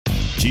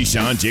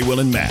Keyshawn, J. Will,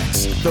 and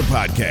Max, the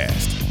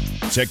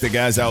podcast. Check the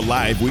guys out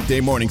live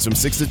weekday mornings from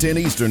 6 to 10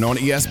 Eastern on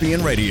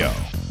ESPN Radio.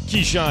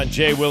 Keyshawn,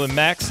 J. Will, and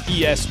Max,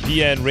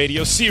 ESPN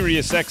Radio,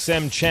 Sirius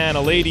XM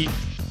Channel 80.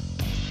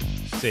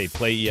 Say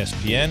play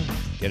ESPN,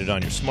 get it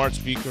on your smart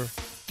speaker,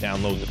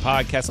 download the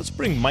podcast. Let's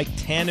bring Mike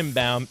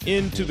Tannenbaum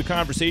into the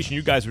conversation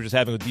you guys were just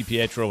having with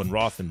DiPietro and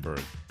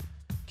Rothenberg.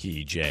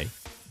 Key J.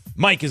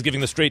 Mike is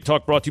giving the Straight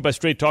Talk, brought to you by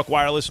Straight Talk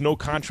Wireless. No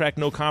contract,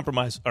 no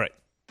compromise. All right.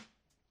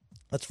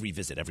 Let's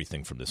revisit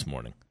everything from this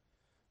morning.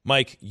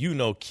 Mike, you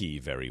know Key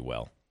very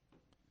well.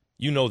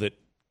 You know that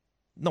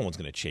no one's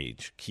going to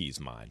change Key's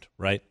mind,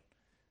 right?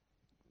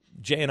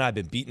 Jay and I have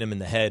been beating him in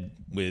the head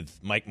with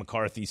Mike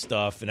McCarthy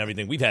stuff and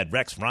everything. We've had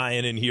Rex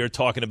Ryan in here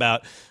talking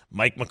about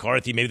Mike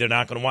McCarthy. Maybe they're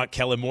not going to want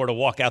Kellen Moore to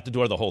walk out the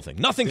door, the whole thing.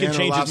 Nothing can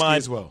change his mind.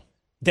 As well.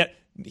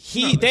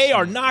 They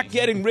are not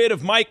getting rid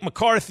of Mike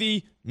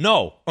McCarthy,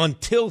 no,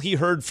 until he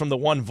heard from the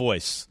one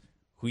voice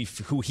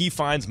who he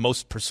finds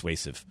most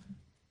persuasive.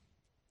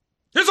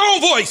 His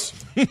own voice.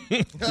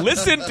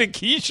 Listen to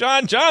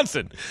Keyshawn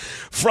Johnson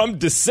from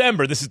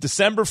December. This is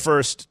December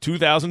 1st,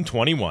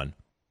 2021.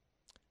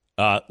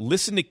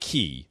 Listen to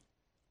Key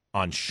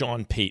on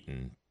Sean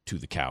Payton to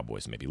the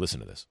Cowboys. Maybe listen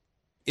to this.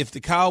 If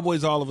the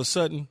Cowboys all of a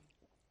sudden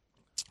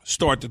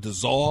start to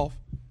dissolve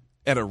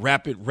at a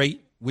rapid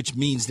rate, which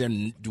means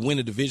they're win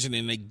a division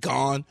and they're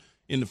gone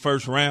in the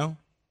first round,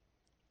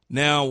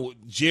 now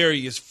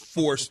Jerry is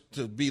forced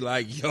to be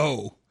like, yo,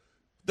 what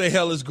the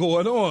hell is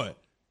going on?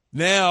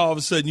 Now, all of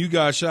a sudden, you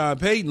got Sean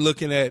Payton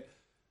looking at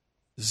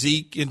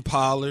Zeke and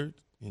Pollard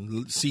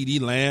and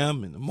CeeDee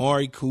Lamb and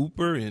Amari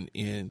Cooper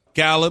and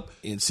Gallup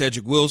and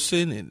Cedric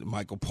Wilson and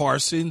Michael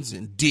Parsons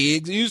and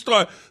Diggs. And you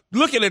start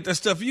looking at that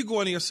stuff, and you're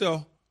going to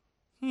yourself,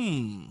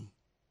 You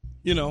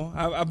know,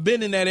 I've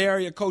been in that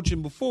area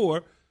coaching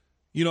before.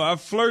 You know,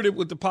 I've flirted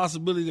with the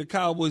possibility of the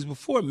Cowboys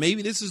before.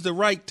 Maybe this is the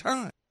right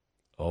time.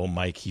 Oh,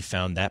 Mike, he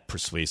found that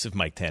persuasive.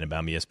 Mike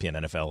Tannenbaum, ESPN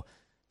NFL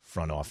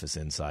front office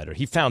insider.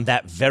 He found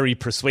that very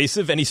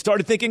persuasive, and he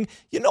started thinking,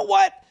 you know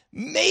what?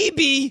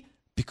 Maybe,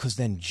 because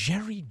then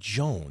Jerry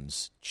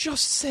Jones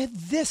just said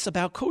this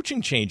about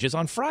coaching changes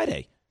on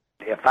Friday.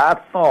 If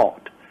I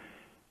thought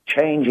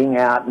changing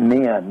out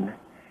men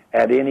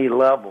at any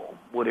level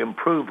would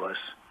improve us,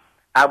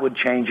 I would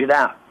change it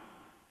out.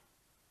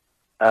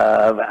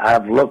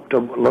 I've looked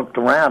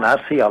around.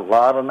 I see a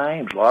lot of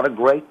names, a lot of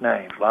great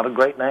names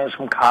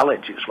from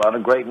colleges, a lot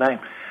of great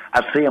names.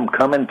 I see them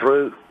coming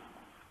through.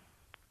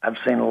 I've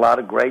seen a lot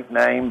of great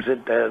names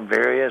at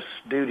various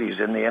duties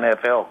in the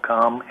NFL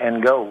come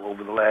and go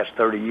over the last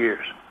 30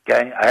 years.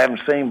 Okay, I haven't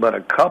seen but a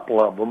couple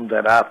of them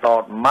that I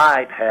thought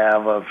might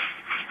have a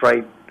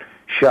straight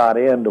shot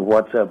into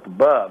what's up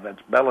above. That's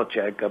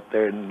Belichick up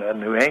there in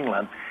New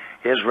England.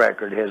 His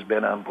record has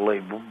been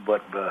unbelievable.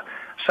 But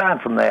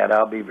aside from that,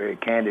 I'll be very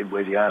candid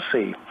with you. I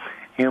see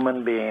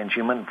human beings,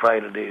 human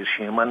frailties,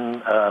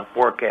 human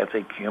work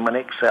ethic, human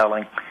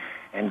excelling,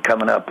 and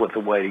coming up with a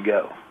way to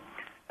go.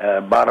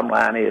 Bottom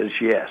line is,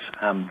 yes,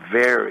 I'm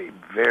very,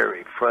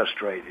 very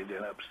frustrated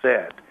and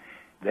upset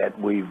that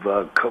we've,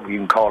 you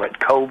can call it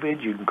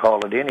COVID, you can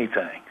call it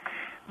anything,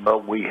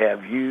 but we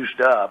have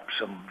used up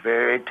some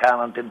very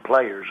talented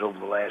players over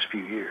the last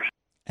few years.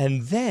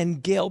 And then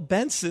Gail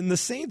Benson, the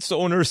Saints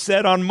owner,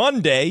 said on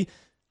Monday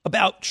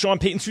about Sean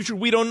Payton's future,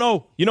 we don't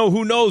know. You know,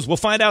 who knows? We'll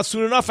find out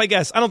soon enough, I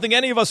guess. I don't think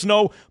any of us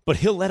know, but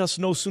he'll let us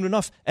know soon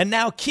enough. And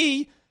now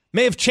Key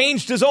may have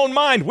changed his own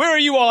mind. Where are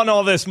you on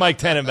all this, Mike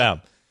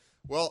Tannenbaum?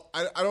 Well,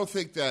 I don't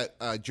think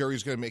that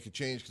Jerry's going to make a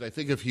change, because I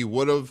think if he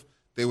would have,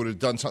 they would have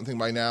done something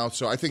by now.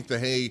 So I think the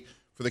hay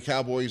for the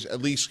Cowboys, at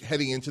least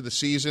heading into the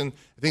season,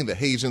 I think the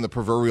hay's in the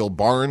proverbial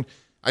barn.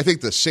 I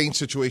think the Saints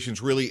situation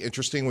is really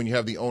interesting when you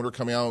have the owner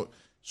coming out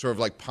sort of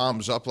like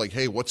palms up, like,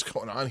 hey, what's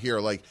going on here?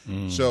 Like,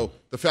 So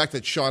the fact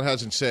that Sean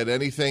hasn't said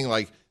anything,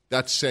 like,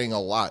 that's saying a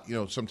lot. You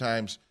know,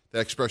 sometimes that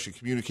expression,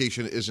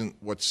 communication isn't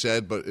what's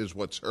said, but is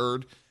what's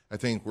heard. I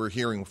think we're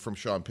hearing from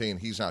Sean Payton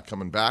he's not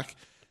coming back.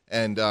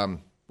 And,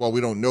 well, we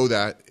don't know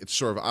that. It's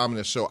sort of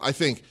ominous. So I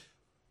think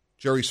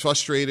Jerry's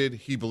frustrated.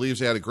 He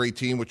believes they had a great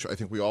team, which I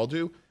think we all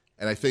do.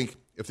 And I think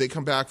if they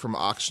come back from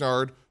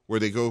Oxnard, where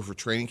they go for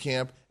training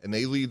camp, and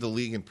they lead the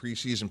league in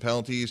preseason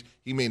penalties,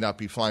 he may not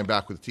be flying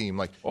back with the team.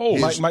 Like,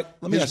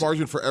 his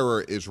margin for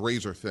error is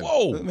razor thin.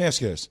 Let me ask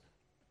you this.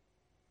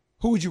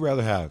 Who would you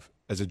rather have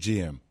as a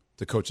GM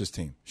to coach this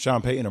team,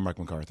 Sean Payton or Mike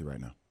McCarthy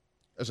right now?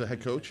 As a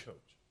head coach?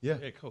 Yeah,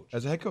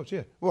 as a head coach,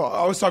 yeah. Well,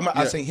 I was talking about,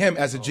 I was saying him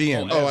as a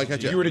GM. Oh, I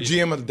got you. You were the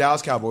GM of the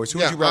Dallas Cowboys. Who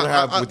would you rather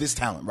have with this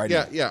talent right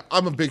now? Yeah,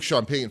 I'm a big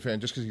Sean Payton fan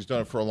just because he's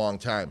done it for a long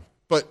time.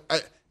 But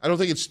I don't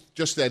think it's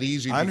just that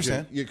easy. I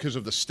understand. Because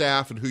of the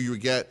staff and who you would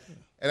get.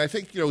 And I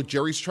think,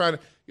 Jerry's trying to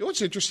 –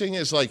 what's interesting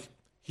is, like,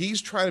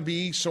 he's trying to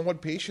be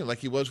somewhat patient like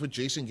he was with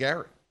Jason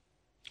Garrett.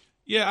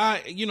 Yeah,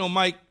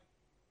 Mike,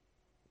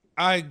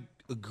 I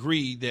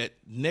agree that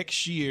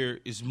next year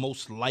is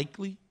most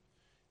likely.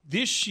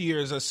 This year,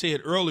 as I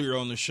said earlier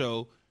on the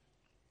show,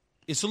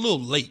 it's a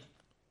little late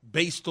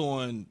based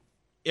on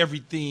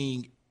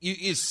everything.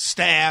 It's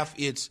staff,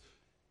 it's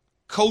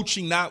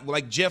coaching not,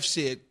 like Jeff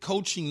said,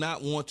 coaching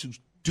not want to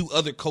do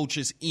other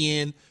coaches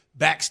in,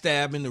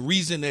 backstabbing. The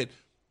reason that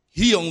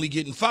he only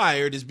getting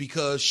fired is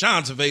because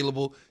Sean's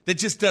available. That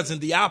just doesn't,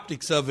 the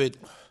optics of it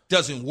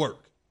doesn't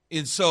work.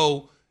 And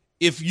so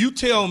if you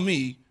tell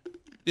me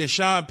that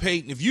Sean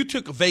Payton, if you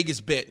took a Vegas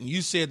bet and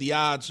you said the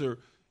odds are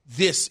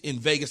this in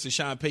Vegas that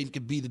Sean Payton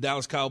could be the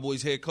Dallas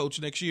Cowboys head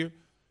coach next year,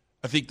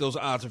 I think those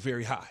odds are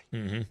very high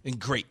and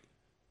great.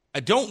 I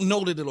don't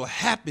know that it'll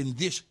happen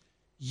this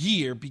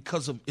year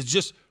because of it's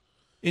just,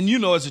 and you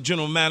know, as a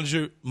general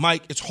manager,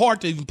 Mike, it's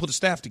hard to even put a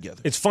staff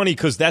together. It's funny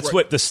because that's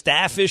what the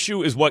staff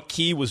issue is what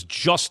Key was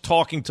just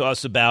talking to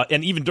us about,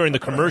 and even during the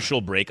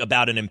commercial break,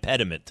 about an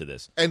impediment to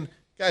this. And,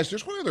 guys,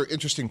 there's one other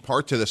interesting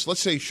part to this.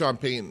 Let's say Sean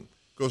Payton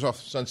goes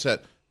off the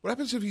sunset. What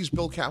happens if he's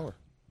Bill Cowher?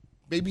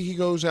 Maybe he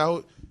goes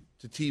out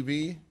to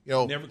TV,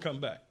 never come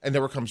back. And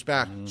never comes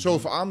back. So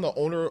if I'm the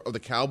owner of the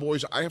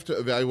Cowboys, I have to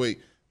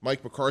evaluate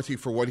Mike McCarthy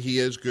for what he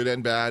is, good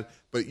and bad.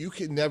 But you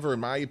can never, in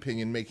my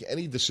opinion, make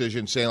any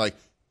decision saying, like,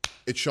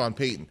 it's Sean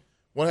Payton.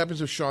 What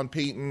happens if Sean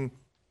Payton,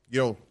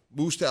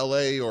 moves to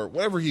L.A. or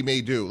whatever he may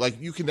do? Like,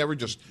 you can never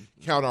just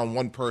count on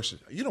one person.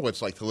 You know what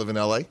it's like to live in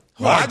L.A.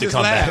 Hard to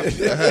come back.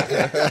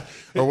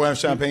 Or what if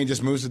Sean Payton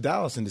just moves to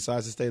Dallas and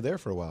decides to stay there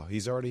for a while?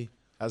 He's already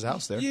has a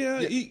house there.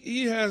 Yeah,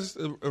 he has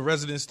a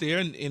residence there,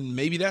 and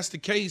maybe that's the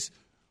case.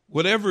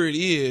 Whatever it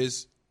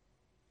is,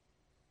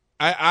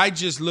 I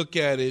just look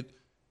at it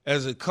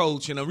as a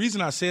coach. And the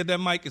reason I said that,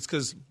 Mike, is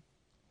because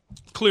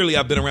clearly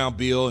I've been around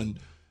Bill and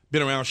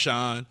been around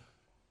Sean.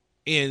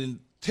 And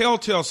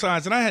telltale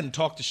signs, and I hadn't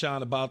talked to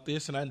Sean about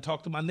this, and I hadn't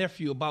talked to my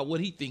nephew about what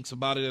he thinks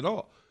about it at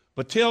all.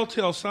 But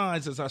telltale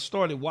signs as I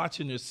started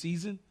watching this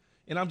season,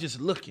 and I'm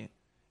just looking.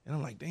 And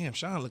I'm like, damn,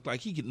 Sean looked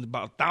like he getting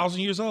about 1,000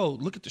 years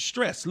old. Look at the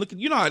stress.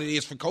 You know how it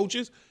is for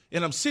coaches.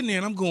 And I'm sitting there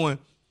and I'm going,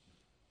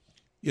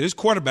 yeah, this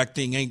quarterback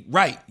thing ain't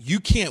right. You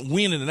can't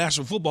win in the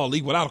National Football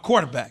League without a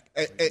quarterback.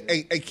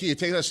 Hey, Kia,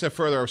 take that a step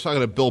further. I was talking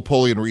to Bill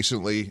Polian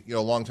recently,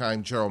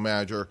 longtime general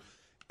manager,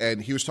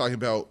 and he was talking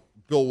about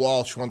Bill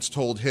Walsh once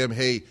told him,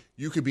 hey,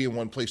 you could be in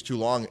one place too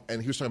long.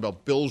 And he was talking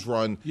about Bill's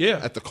run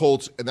at the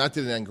Colts, and that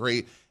didn't end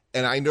great.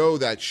 And I know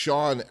that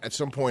Sean at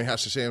some point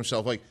has to say to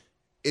himself, like,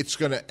 it's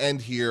going to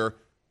end here.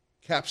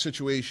 Cap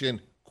situation,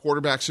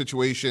 quarterback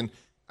situation.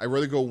 I'd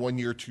rather go 1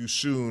 year too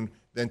soon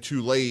than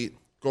too late,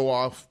 go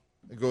off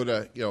and go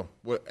to,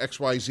 what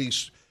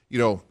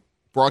XYZ,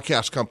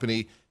 broadcast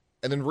company,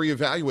 and then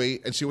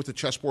reevaluate and see what the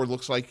chessboard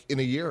looks like in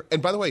a year.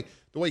 And by the way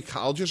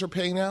colleges are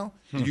paying now,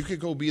 you could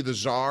go be the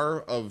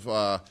czar of,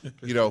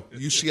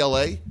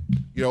 UCLA,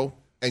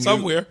 and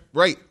somewhere.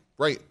 Right.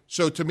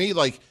 So to me,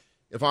 like,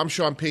 if I'm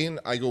Sean Payton,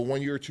 I go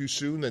 1 year too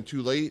soon than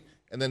too late,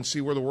 and then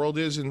see where the world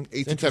is in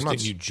 8 to 10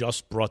 months. You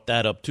just brought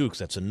that up, too, because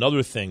that's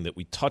another thing that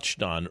we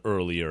touched on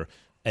earlier.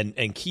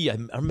 And Key, I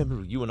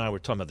remember you and I were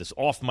talking about this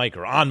off mic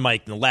or on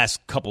mic in the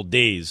last couple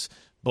days,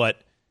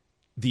 but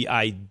the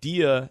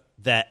idea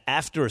that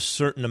after a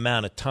certain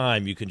amount of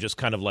time you can just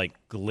kind of like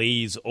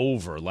glaze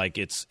over, like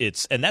it's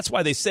and that's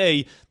why they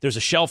say there's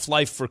a shelf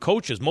life for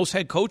coaches. Most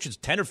head coaches,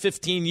 10 or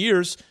 15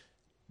 years,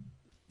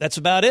 that's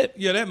about it.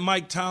 Yeah, that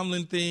Mike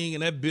Tomlin thing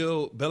and that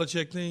Bill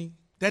Belichick thing,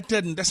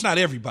 that's not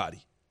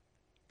everybody.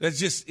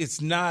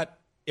 It's not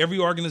every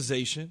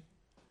organization,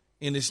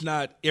 and it's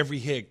not every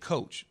head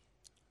coach.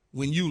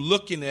 When you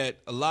looking at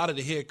a lot of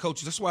the head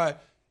coaches, that's why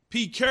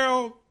Pete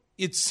Carroll,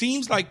 it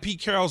seems like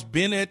Pete Carroll's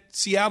been at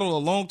Seattle a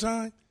long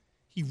time.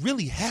 He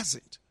really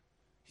hasn't.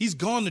 He's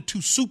gone to 2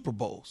 Super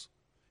Bowls.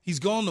 He's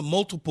gone to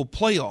multiple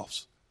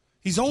playoffs.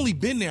 He's only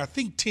been there, I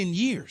think, 10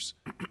 years.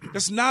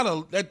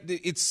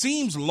 It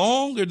seems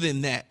longer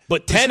than that.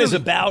 But 10 is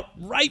about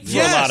right for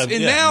a lot of.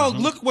 And now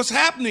look what's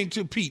happening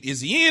to Pete.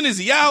 Is he in? Is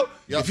he out?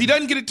 Yep. If he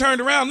doesn't get it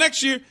turned around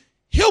next year,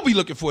 he'll be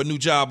looking for a new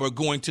job or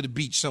going to the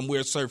beach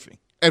somewhere surfing.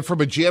 And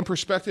from a GM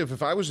perspective,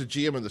 if I was a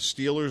GM of the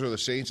Steelers or the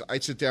Saints,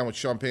 I'd sit down with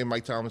Sean Payton,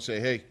 Mike Tomlin, and say,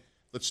 hey,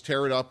 let's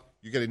tear it up.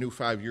 You get a new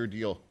 5-year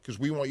deal because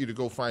we want you to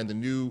go find the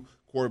new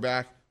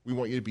quarterback. We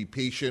want you to be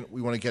patient.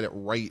 We want to get it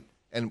right.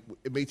 And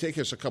it may take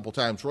us a couple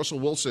times. Russell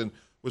Wilson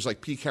was like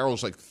Pete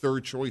Carroll's like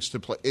third choice to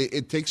play.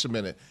 It takes a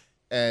minute.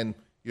 And,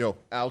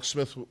 Alex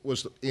Smith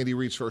was Andy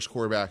Reid's first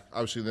quarterback.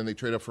 Obviously, then they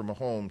traded up for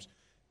Mahomes.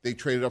 They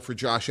traded up for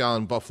Josh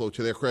Allen, Buffalo,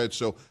 to their credit.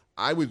 So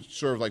I would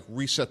sort of like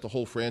reset the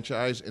whole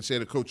franchise and say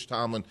to Coach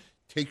Tomlin,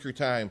 take your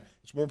time.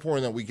 It's more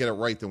important that we get it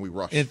right than we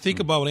rush. And think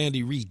about what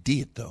Andy Reid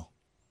did, though.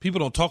 People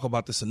don't talk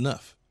about this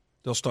enough.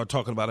 They'll start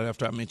talking about it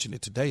after I mention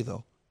it today,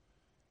 though.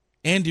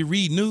 Andy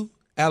Reid knew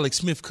Alex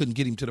Smith couldn't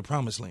get him to the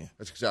promised land.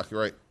 That's exactly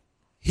right.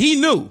 He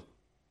knew.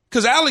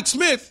 Because Alex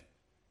Smith,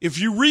 if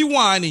you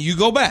rewind and you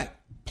go back,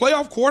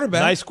 playoff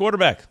quarterback.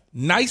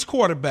 Nice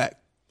quarterback.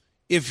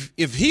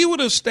 If he would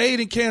have stayed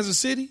in Kansas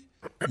City,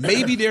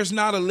 maybe there's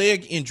not a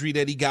leg injury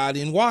that he got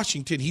in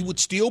Washington. He would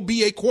still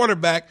be a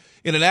quarterback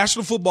in the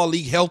National Football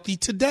League healthy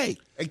today.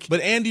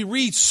 But Andy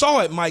Reid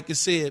saw it, Mike, and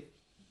said,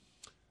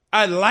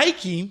 I like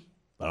him.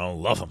 I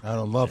don't love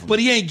him. But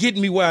he ain't getting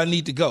me where I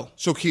need to go.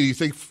 So, Key, do you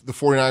think the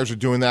 49ers are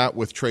doing that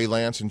with Trey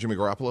Lance and Jimmy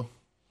Garoppolo?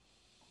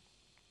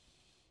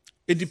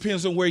 It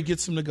depends on where he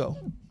gets them to go.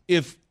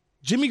 If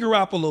Jimmy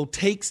Garoppolo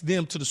takes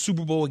them to the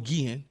Super Bowl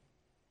again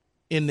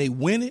and they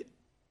win it,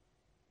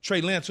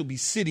 Trey Lance will be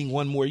sitting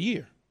one more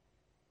year.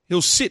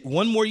 He'll sit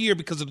one more year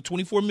because of the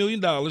 $24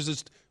 million,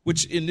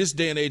 which in this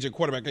day and age, a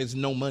quarterback is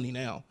no money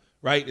now,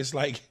 right? It's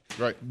like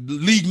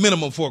league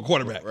minimum for a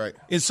quarterback. Right.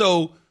 And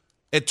so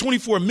at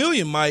 $24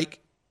 million, Mike,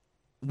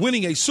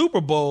 winning a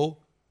Super Bowl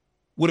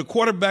with a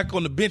quarterback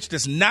on the bench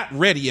that's not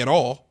ready at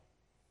all,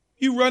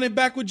 you run it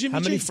back with Jimmy G.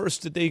 How many firsts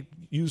did they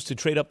use to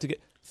trade up to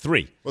get?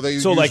 3. Well, they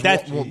so used like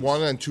that,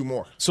 one and 2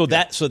 more. So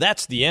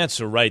that's the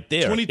answer right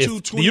there.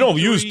 22, you don't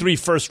use 3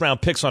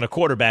 first-round picks on a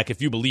quarterback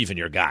if you believe in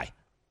your guy,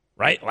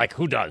 right? Like,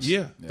 who does?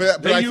 Yeah.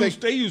 But they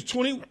think use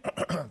 20.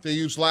 they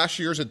used last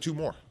year's and 2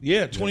 more.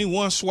 Yeah,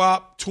 21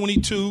 swap,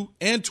 22,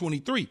 and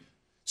 23.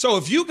 So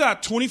if you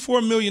got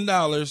 $24 million,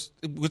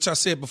 which I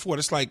said before,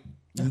 that's like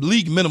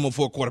league minimum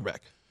for a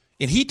quarterback,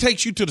 and he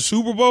takes you to the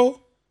Super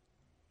Bowl,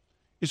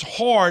 it's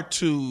going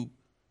to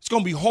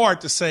be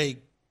hard to say,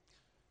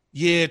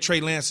 yeah,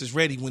 Trey Lance is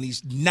ready when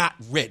he's not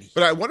ready.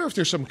 But I wonder if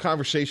there's some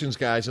conversations,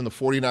 guys, in the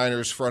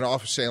 49ers front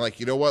office saying, like,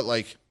 you know what,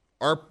 like,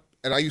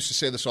 and I used to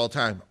say this all the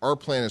time, our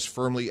plan is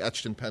firmly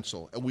etched in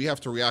pencil, and we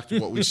have to react to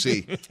what we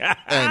see.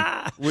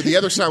 And with the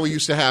other side we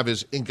used to have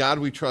is, in God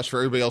we trust, for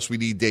everybody else we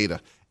need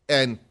data.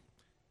 And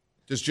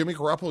does Jimmy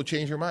Garoppolo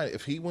change your mind?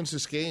 If he wins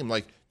this game,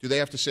 like, do they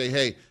have to say,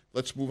 hey,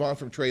 let's move on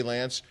from Trey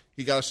Lance?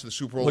 He got us to the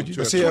Super Bowl. What'd you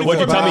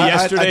tell me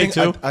yesterday,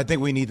 too? I think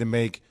we need to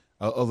make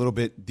a little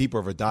bit deeper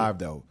of a dive,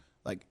 though.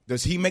 Like,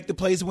 does he make the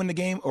plays to win the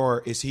game,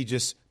 or is he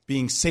just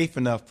being safe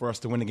enough for us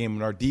to win the game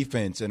when our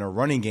defense and our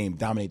running game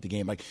dominate the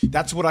game? Like,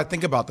 that's what I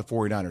think about the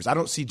 49ers. I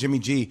don't see Jimmy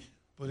G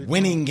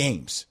winning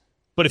games.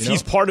 But if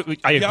he's part of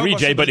 – I agree,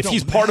 Jay, but if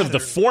he's part of the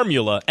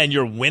formula and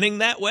you're winning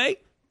that way,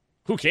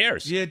 who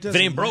cares? Yeah, it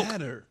doesn't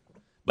matter.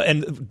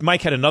 And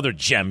Mike had another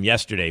gem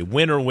yesterday.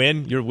 Win or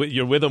win. You're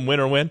with him, win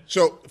or win.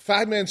 So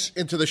 5 minutes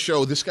into the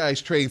show, this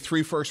guy's trading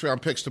 3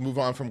 first-round picks to move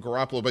on from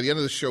Garoppolo. By the end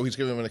of the show, he's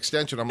giving him an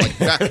extension. I'm like,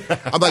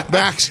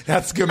 Max.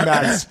 That's good,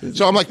 Max.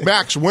 So I'm like,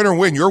 Max, win or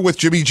win. You're with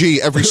Jimmy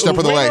G every step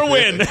of the way. Win or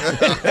win.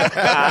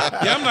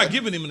 Yeah, I'm not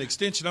giving him an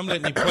extension. I'm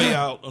letting him play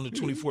out on the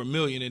 $24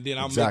 million, and then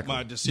I'll make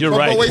my decision. You're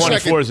right.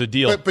 24 is a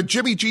deal. But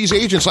Jimmy G's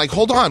agent's like,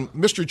 hold on,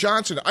 Mr.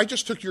 Johnson, I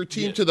just took your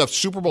team to the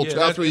Super Bowl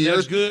 3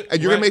 years, good.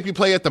 and you're going to make me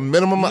play at the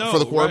minimum for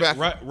the quarterback?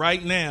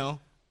 Right now,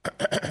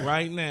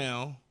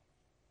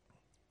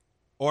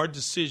 our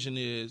decision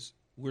is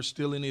we're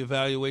still in the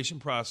evaluation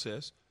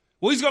process.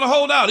 Well, he's going to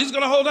hold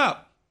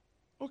out.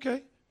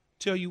 Okay.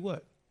 Tell you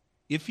what,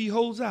 if he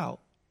holds out,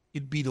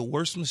 it'd be the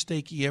worst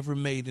mistake he ever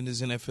made in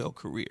his NFL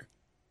career.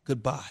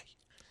 Goodbye.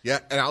 Yeah,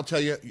 and I'll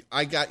tell you,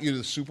 I got you to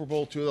the Super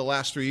Bowl 2 of the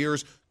last 3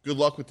 years. Good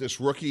luck with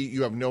this rookie.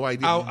 You have no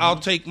idea. I'll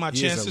take my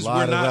chances.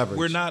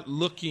 We're not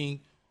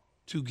looking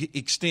to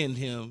extend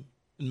him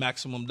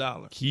maximum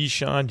dollar.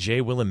 Keyshawn, J.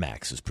 Will, and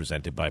Max is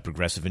presented by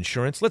Progressive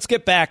Insurance. Let's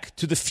get back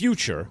to the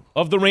future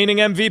of the reigning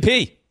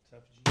MVP.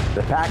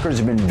 The Packers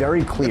have been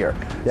very clear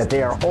that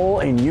they are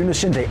all in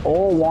unison. They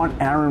all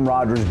want Aaron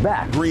Rodgers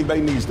back. Green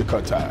Bay needs to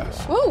cut ties.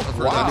 Ooh,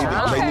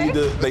 wow.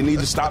 They need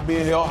to stop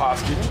being held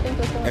hostage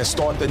and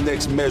start the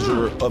next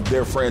measure of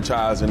their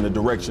franchise in the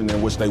direction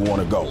in which they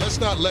want to go. Let's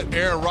not let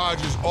Aaron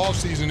Rodgers'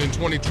 offseason in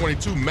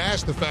 2022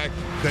 mask the fact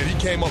that he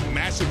came up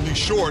massively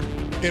short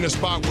in a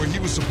spot where he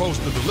was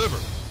supposed to deliver.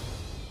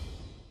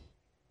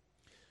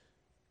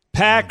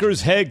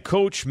 Packers head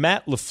coach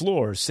Matt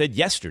LaFleur said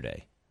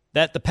yesterday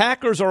that the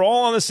Packers are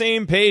all on the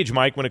same page,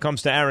 Mike, when it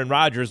comes to Aaron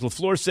Rodgers.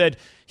 LaFleur said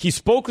he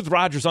spoke with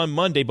Rodgers on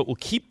Monday, but will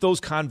keep those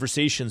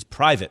conversations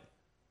private,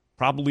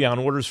 probably on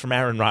orders from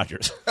Aaron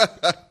Rodgers.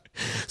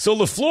 So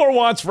LaFleur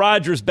wants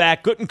Rodgers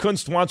back.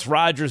 Gutekunst wants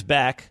Rodgers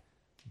back.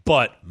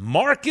 But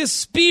Marcus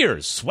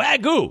Spears,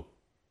 Swagoo,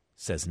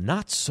 says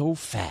not so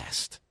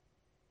fast.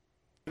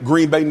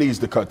 Green Bay needs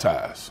to cut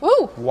ties.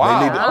 Ooh,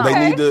 wow.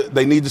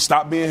 They need to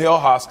stop being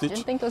held hostage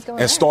Didn't think those going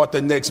and start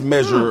the next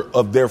measure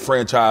of their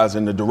franchise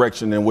in the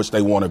direction in which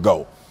they want to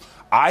go.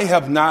 I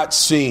have not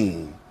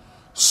seen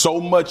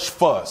so much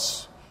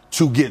fuss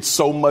to get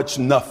so much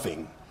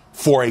nothing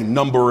for a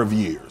number of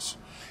years.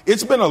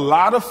 It's been a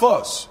lot of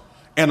fuss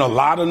and a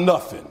lot of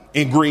nothing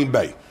in Green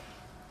Bay.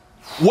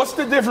 What's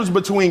the difference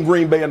between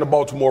Green Bay and the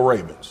Baltimore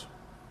Ravens?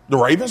 The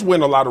Ravens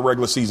win a lot of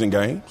regular season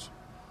games.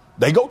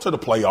 They go to the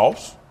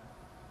playoffs.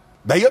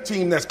 They a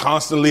team that's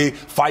constantly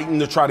fighting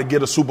to try to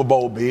get a Super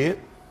Bowl bid,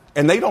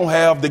 and they don't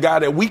have the guy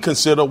that we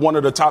consider one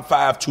of the top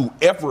 5 to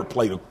ever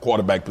play the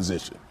quarterback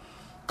position.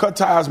 Cut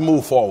ties,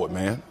 move forward,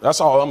 man.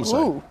 That's all I'm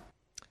saying.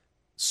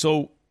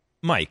 So,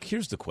 Mike,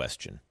 here's the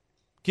question.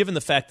 Given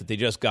the fact that they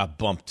just got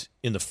bumped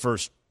in their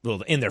first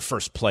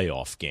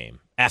playoff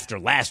game, after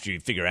last year you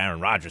figure Aaron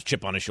Rodgers,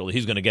 chip on his shoulder,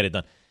 he's going to get it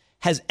done.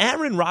 Has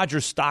Aaron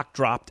Rodgers' stock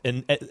dropped?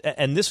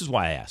 And this is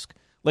why I ask.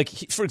 Like,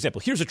 for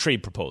example, here's a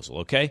trade proposal,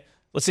 okay?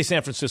 Let's say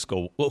San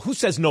Francisco. Well, who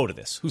says no to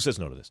this?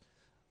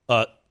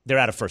 They're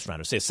out of first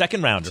rounder. Say a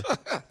second rounder.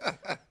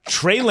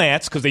 Trey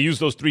Lance, because they used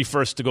those 3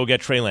 firsts to go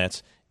get Trey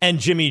Lance, and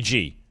Jimmy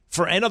G.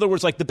 In other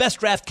words, like the best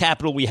draft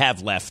capital we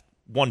have left,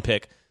 1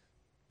 pick.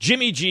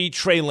 Jimmy G,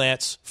 Trey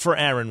Lance for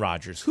Aaron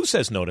Rodgers. Who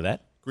says no to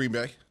that? Green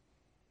Bay.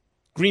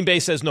 Green Bay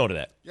says no to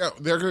that. Yeah,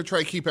 they're going to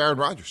try to keep Aaron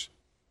Rodgers.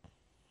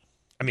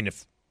 I mean,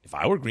 if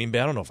I were Green Bay,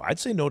 I don't know if I'd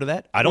say no to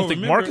that. I don't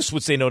think Marcus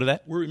would say no to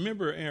that. Well,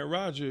 remember Aaron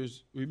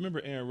Rodgers,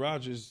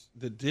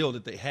 the deal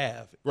that they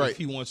have. Right. If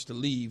he wants to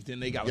leave, then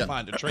they got to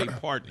find a trade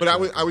partner. But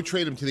I would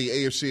trade him to the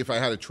AFC if I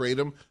had to trade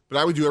him. But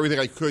I would do everything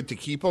I could to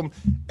keep him.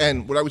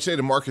 And what I would say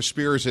to Marcus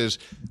Spears is,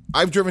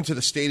 I've driven to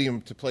the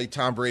stadium to play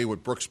Tom Brady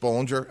with Brooks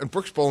Bollinger. And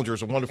Brooks Bollinger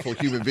is a wonderful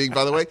human being,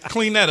 by the way.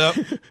 Clean that up.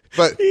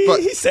 But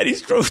he said he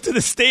drove to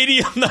the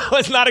stadium. No,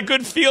 it's not a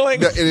good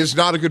feeling. It is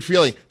not a good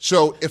feeling.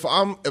 So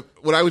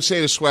what I would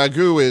say to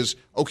Swagoo is,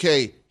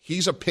 okay,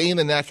 he's a pain in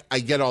the neck. I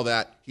get all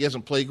that. He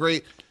hasn't played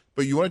great.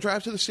 But you want to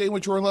drive to the stadium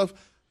with Jordan Love?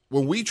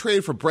 When we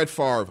traded for Brett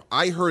Favre,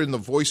 I heard in the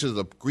voices of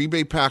the Green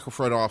Bay Packer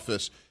front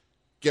office,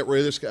 get rid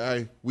of this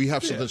guy. We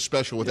have something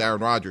special with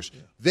Aaron Rodgers.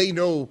 Yeah. They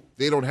know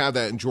they don't have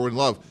that in Jordan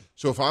Love.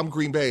 So if I'm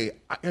Green Bay,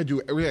 I got to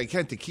do everything I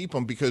can to keep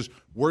him because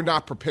we're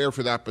not prepared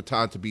for that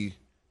baton to be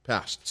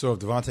passed. So if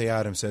Devontae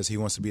Adams says he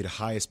wants to be the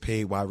highest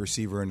paid wide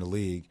receiver in the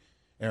league,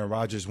 Aaron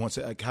Rodgers wants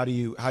to, how do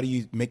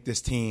you make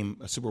this team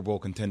a Super Bowl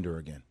contender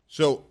again?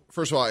 So,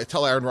 first of all, I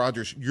tell Aaron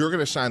Rodgers, you're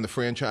going to sign the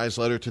franchise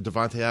letter to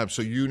Devontae Adams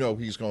so you know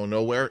he's going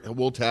nowhere.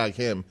 We'll tag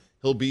him.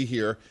 He'll be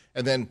here.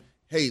 And then,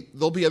 hey,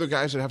 there'll be other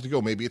guys that have to go.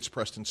 Maybe it's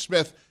Preston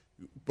Smith.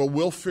 But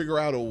we'll figure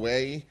out a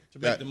way to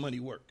make the money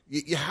work.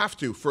 You have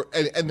to.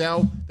 And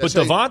now, but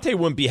Devontae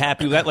wouldn't be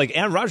happy with that. Like,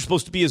 Aaron Rodgers is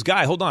supposed to be his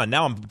guy. Hold on.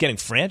 Now I'm getting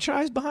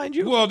franchised behind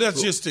you? Well,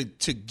 that's just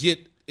to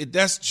get –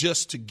 that's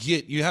just to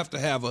get – you have to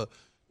have a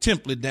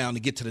template down to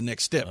get to the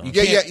next step. You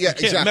can't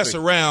exactly. Mess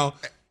around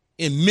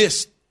and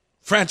miss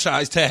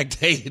franchise tag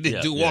day and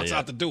then walks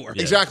out the door.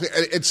 Yeah. Exactly.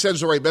 It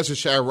sends the right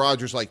message to Aaron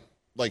Rodgers like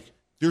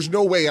there's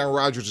no way Aaron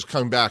Rodgers is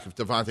coming back if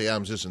Devontae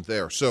Adams isn't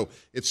there. So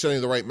it's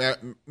sending the right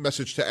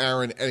message to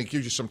Aaron, and it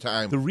gives you some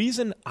time. The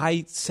reason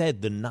I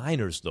said the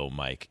Niners, though,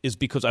 Mike, is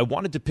because I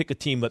wanted to pick a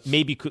team that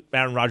maybe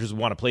Aaron Rodgers would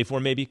want to play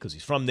for, maybe because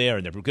he's from there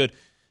and they're good.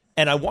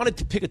 And I wanted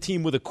to pick a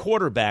team with a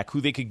quarterback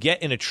who they could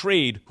get in a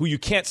trade who you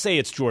can't say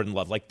it's Jordan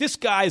Love. Like, this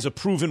guy is a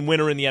proven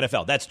winner in the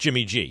NFL. That's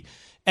Jimmy G.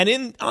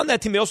 And on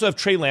that team, they also have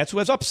Trey Lance, who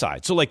has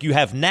upside. So, like, you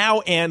have now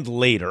and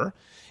later.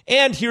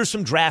 And here's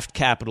some draft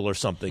capital or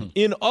something.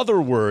 In other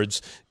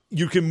words,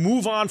 you can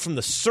move on from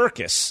the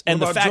circus and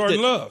what the about fact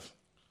Jordan that Love?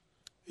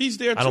 He's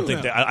there too. I don't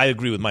think I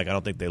agree with Mike. I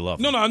don't think they love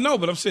him. No, I know,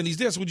 but I'm saying he's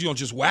there. So would you don't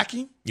just whack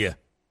him? Yeah.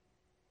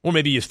 Or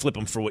maybe you flip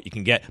him for what you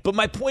can get. But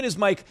my point is,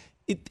 Mike,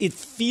 it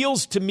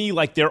feels to me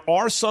like there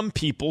are some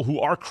people who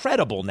are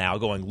credible now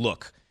going,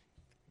 look,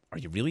 are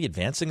you really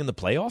advancing in the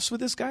playoffs with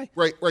this guy?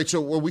 Right.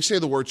 So when we say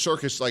the word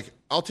circus, like,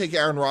 I'll take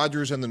Aaron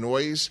Rodgers and the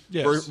noise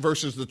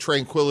versus the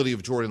tranquility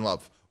of Jordan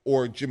Love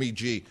or Jimmy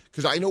G.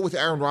 Because I know with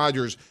Aaron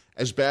Rodgers,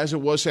 as bad as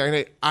it was Saturday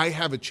night, I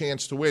have a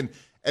chance to win.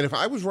 And if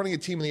I was running a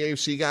team in the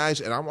AFC, guys,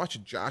 and I'm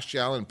watching Josh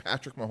Allen and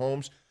Patrick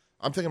Mahomes,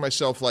 I'm thinking to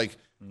myself, like,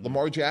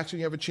 Lamar Jackson,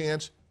 you have a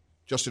chance.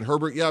 Justin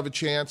Herbert, you have a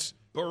chance.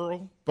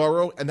 Burrow,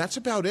 and that's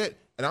about it.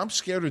 And I'm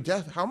scared to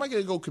death. How am I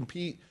going to go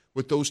compete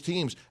with those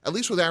teams? At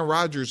least with Aaron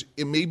Rodgers,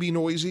 it may be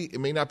noisy, it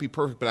may not be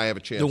perfect, but I have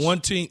a chance. The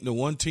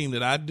one team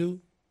that I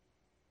do,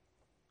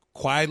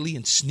 quietly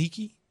and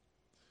sneaky,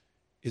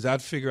 is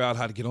I'd figure out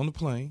how to get on the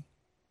plane,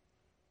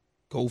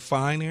 go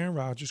find Aaron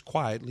Rodgers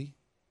quietly,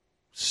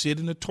 sit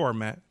in the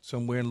tarmac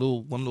somewhere in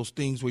one of those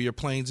things where your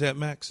plane's at,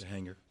 Max.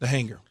 The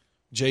hangar.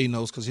 Jay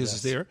knows because his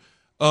is there.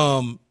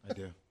 I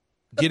do.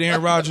 Get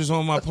Aaron Rodgers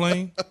on my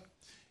plane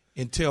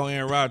and tell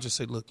Aaron Rodgers,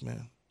 say, look,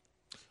 man,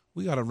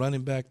 we got a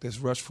running back that's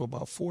rushed for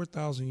about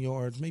 4,000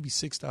 yards, maybe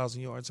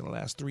 6,000 yards in the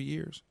last 3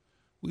 years.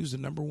 We was the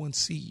number one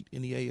seed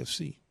in the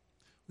AFC.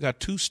 We got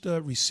 2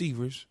 stud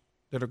receivers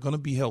that are going to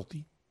be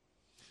healthy.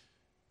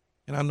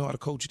 And I know how to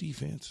coach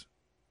defense.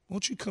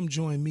 Won't you come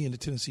join me in the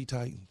Tennessee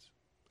Titans?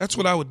 That's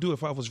what I would do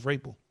if I was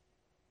Vrabel.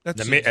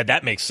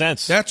 That makes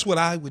sense. That's what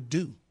I would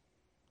do.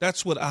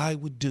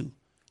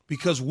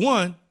 Because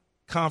one,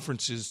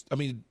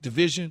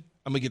 division,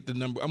 I'm going to get the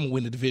number. I'm going to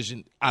win the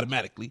division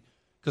automatically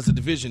because the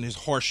division is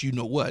harsh, you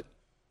know what.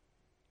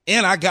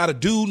 And I got a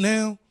dude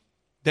now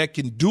that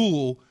can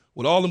duel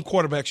with all them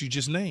quarterbacks you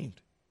just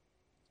named.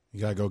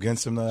 You got to go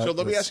against him. So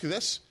let me ask you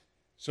this.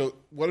 So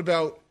what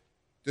about,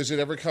 does it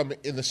ever come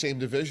in the same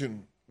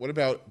division? What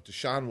about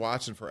Deshaun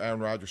Watson for Aaron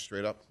Rodgers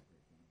straight up?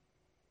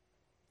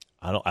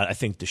 I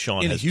think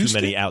Deshaun has too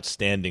many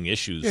outstanding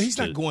issues. Yeah, he's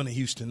not going to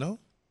Houston, though.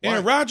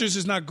 Aaron Rodgers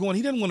is not going.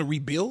 He doesn't want to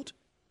rebuild.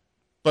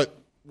 But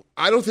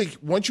I don't think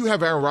once you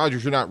have Aaron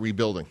Rodgers, you're not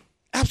rebuilding.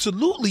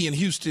 Absolutely in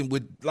Houston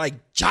with,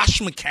 like, Josh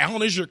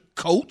McCown as your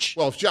coach.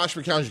 Well, if Josh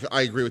McCown,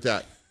 I agree with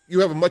that. You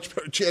have a much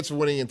better chance of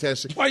winning in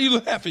Tennessee. Why are you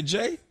laughing,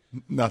 Jay?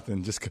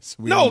 Nothing, just because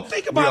we. No,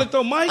 think about it,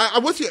 though, Mike.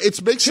 I'm with you.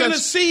 It makes sense.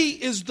 Tennessee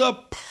is the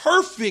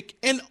perfect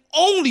and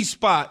only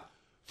spot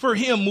for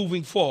him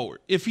moving forward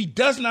if he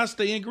does not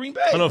stay in Green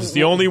Bay. I don't know if it's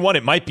the only one.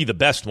 It might be the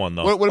best one,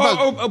 though. What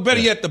about, better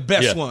yet, the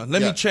best one.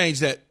 Let me change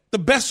that. The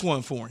best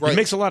one for him. Right. It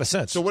makes a lot of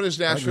sense. So what does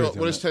Nashville,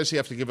 what does Tennessee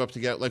have to give up to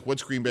get? Like,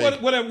 what's Green Bay?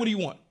 What do you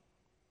want?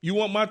 You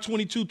want my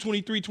 22,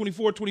 23,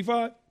 24,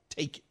 25?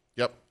 Take it.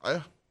 Yep.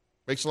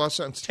 Makes a lot of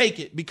sense. Take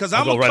it because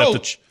I'm a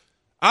coach.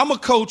 I'm a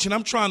coach, and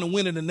I'm trying to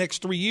win in the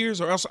next 3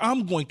 years, or else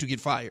I'm going to get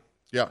fired.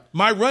 Yeah.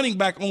 My running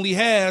back only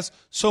has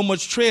so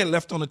much tread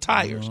left on the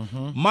tires.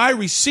 Mm-hmm. My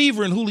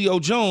receiver in Julio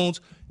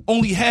Jones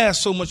only has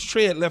so much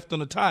tread left on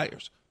the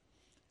tires.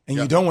 And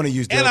you don't want to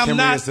use Derrick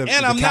Henry as the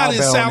I'm not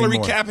in salary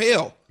anymore. cap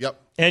hell.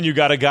 Yep. And you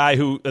got a guy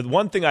who,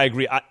 one thing I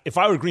agree, if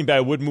I were Green Bay,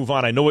 I would move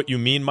on. I know what you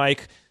mean,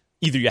 Mike.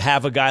 Either you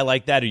have a guy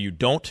like that or you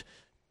don't.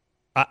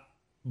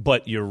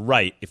 But you're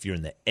right. If you're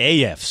in the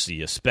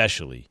AFC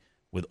especially,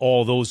 with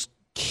all those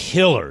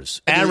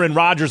killers, Aaron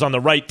Rodgers on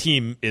the right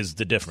team is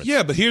the difference.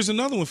 Yeah, but here's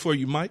another one for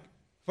you, Mike.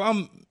 If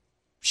I'm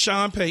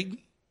Sean Payton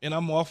and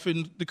I'm off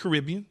in the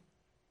Caribbean,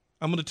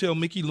 I'm going to tell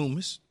Mickey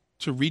Loomis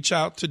to reach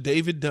out to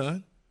David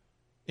Dunn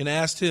and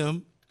ask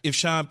him if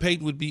Sean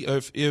Payton would be,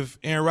 if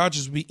Aaron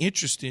Rodgers would be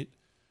interested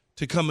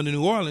to come into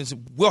New Orleans.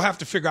 We'll have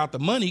to figure out the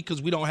money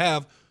because we don't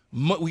have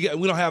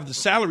the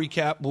salary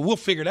cap, but we'll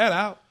figure that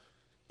out.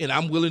 And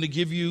I'm willing to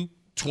give you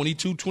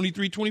 22,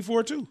 23,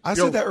 24 too. I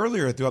said that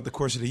earlier throughout the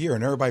course of the year,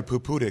 and everybody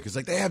poo-pooed it because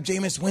they have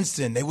Jameis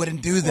Winston. They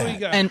wouldn't do that. He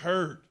got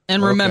hurt.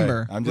 And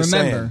remember,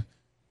 saying.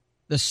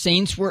 The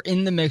Saints were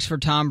in the mix for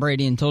Tom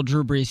Brady until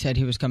Drew Brees said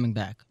he was coming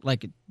back.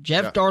 Like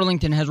Jeff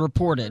Darlington has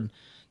reported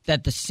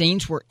that the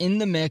Saints were in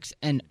the mix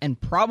and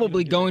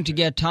probably going to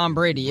get Tom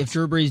Brady if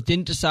Drew Brees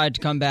didn't decide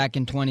to come back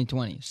in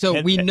 2020.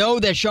 So we know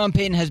that Sean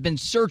Payton has been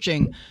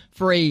searching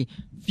for a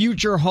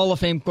future Hall of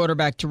Fame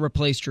quarterback to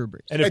replace Drew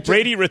Brees. And if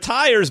Brady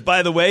retires,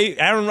 by the way,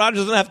 Aaron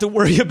Rodgers doesn't have to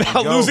worry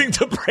about losing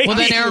to Brady. Well,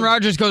 then Aaron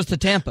Rodgers goes to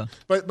Tampa.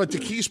 But to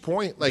Key's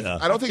point,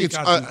 I don't think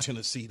it's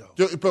Tennessee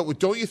though. But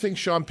don't you think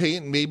Sean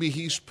Payton, maybe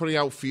he's putting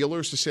out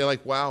feelers to say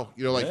wow,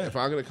 if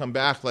I'm going to come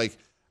back,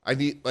 I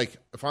need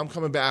if I'm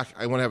coming back,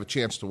 I want to have a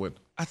chance to win.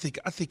 I think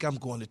I'm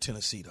going to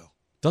Tennessee though.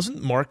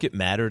 Doesn't market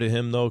matter to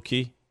him though,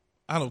 Key?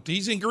 I don't think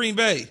he's in Green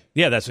Bay.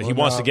 Yeah, that's what he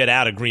wants to get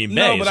out of Green Bay.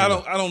 No, but I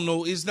don't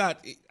know. It's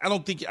not. I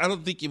don't think it had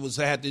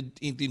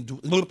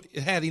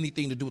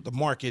anything to do with the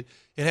market.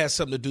 It has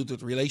something to do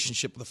with the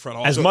relationship with the front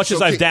office. As much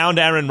as I've downed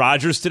Aaron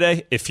Rodgers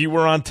today, if he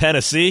were on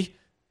Tennessee,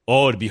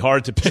 it'd be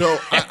hard to pick.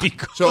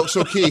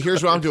 So Key,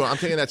 here's what I'm doing. I'm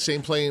taking that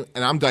same plane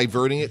and I'm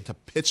diverting it to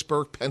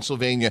Pittsburgh,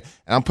 Pennsylvania,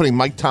 and I'm putting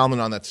Mike Tomlin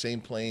on that same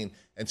plane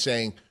and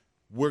saying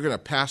we're going to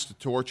pass the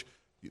torch.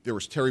 There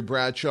was Terry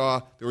Bradshaw.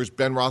 There was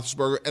Ben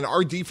Roethlisberger. And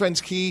our defense,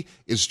 Key,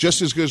 is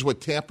just as good as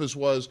what Tampa's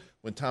was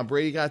when Tom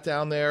Brady got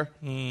down there,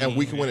 and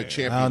we can win a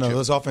championship. I don't know.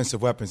 Those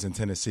offensive weapons in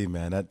Tennessee,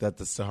 man,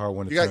 that's the hard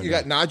one to turn. You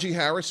got Najee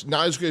Harris,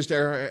 not as good as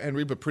Derrick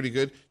Henry, but pretty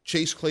good.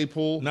 Chase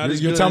Claypool.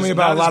 You're telling me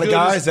about a lot of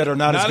guys that are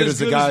not as good as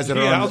the guys that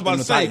are on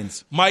the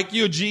Titans. Mike,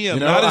 you're a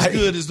GM. Not as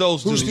good as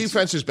those dudes. Whose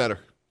defense is better?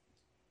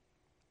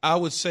 I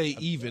would say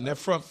even. That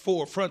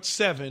front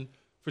seven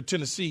for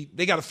Tennessee,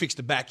 they got to fix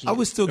the back end. I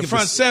would still give the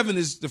front seven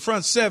is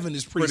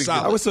pretty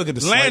solid. I would still get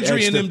the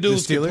Landry and them the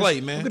dudes Steelers. can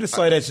play, man. I'll get a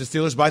slight edge to the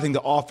Steelers, but I think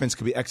the offense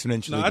could be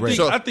exponentially great.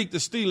 I think the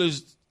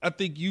Steelers. I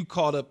think you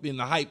caught up in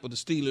the hype of the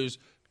Steelers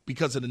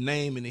because of the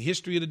name and the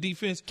history of the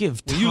defense.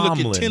 Give when Tomlin,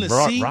 you look at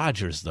Tennessee,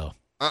 Rodgers though.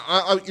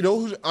 I'm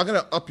going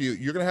to up you.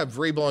 You're going to have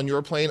Vrabel on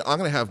your plane. I'm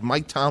going to have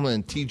Mike Tomlin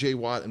and T.J.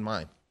 Watt in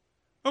mine.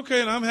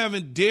 Okay, and I'm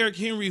having Derrick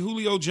Henry,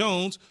 Julio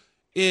Jones,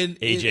 and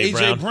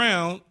A.J.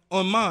 Brown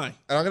on mine.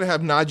 And I'm going to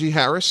have Najee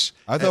Harris.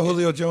 I thought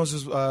Julio Jones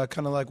was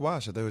kind of like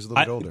Wash. I thought he was a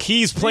little bit older.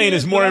 Key's playing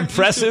is more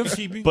impressive,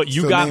 but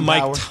you Still got name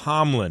Mike power.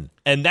 Tomlin.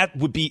 And that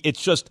would be,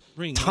 it's just,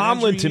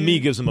 Tomlin to me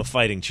gives him a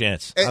fighting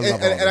chance.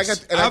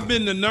 I've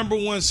been the number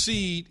one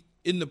seed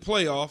in the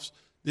playoffs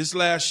this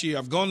last year.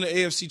 I've gone to the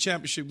AFC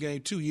Championship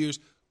game 2 years.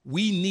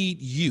 We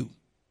need you.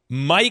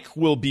 Mike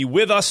will be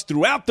with us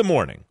throughout the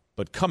morning,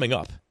 but coming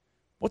up,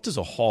 what does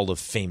a Hall of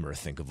Famer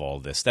think of all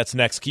this? That's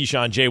next.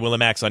 Keyshawn J.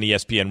 Willimax on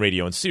ESPN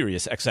Radio and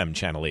Sirius XM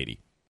Channel 80.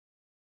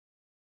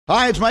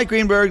 Hi, it's Mike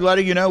Greenberg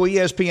letting you know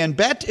ESPN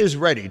Bet is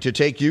ready to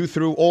take you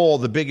through all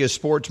the biggest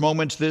sports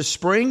moments this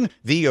spring.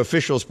 The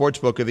official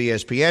sportsbook of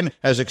ESPN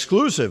has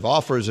exclusive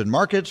offers and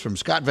markets from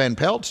Scott Van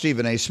Pelt,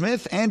 Stephen A.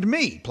 Smith, and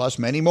me, plus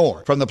many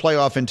more. From the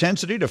playoff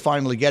intensity to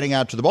finally getting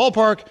out to the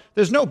ballpark,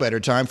 there's no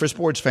better time for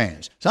sports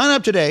fans. Sign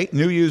up today.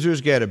 New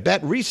users get a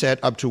bet reset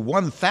up to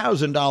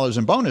 $1,000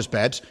 in bonus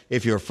bets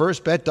if your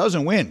first bet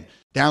doesn't win.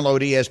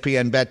 Download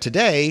ESPN Bet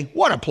today.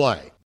 What a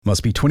play.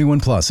 Must be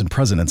 21 plus and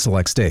present in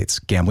select states.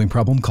 Gambling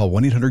problem? Call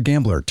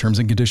 1-800-GAMBLER. Terms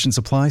and conditions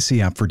apply.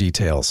 See app for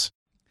details.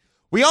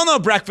 We all know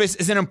breakfast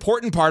is an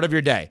important part of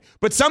your day.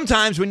 But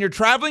sometimes when you're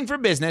traveling for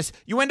business,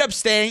 you end up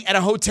staying at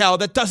a hotel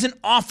that doesn't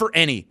offer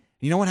any.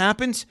 You know what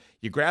happens?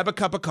 You grab a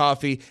cup of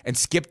coffee and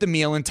skip the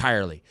meal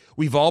entirely.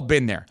 We've all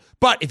been there.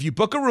 But if you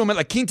book a room at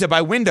La Quinta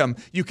by Wyndham,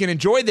 you can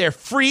enjoy their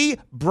free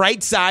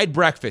Bright Side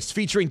breakfast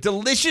featuring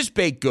delicious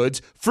baked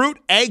goods, fruit,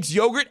 eggs,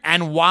 yogurt,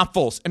 and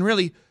waffles. And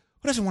really,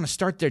 who doesn't want to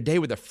start their day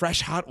with a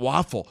fresh, hot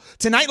waffle?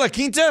 Tonight, La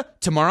Quinta,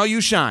 tomorrow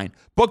you shine.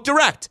 Book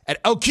direct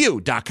at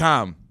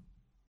LQ.com.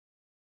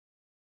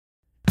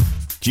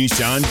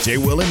 Keyshawn, J.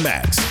 Will, and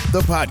Max,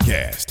 the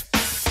podcast.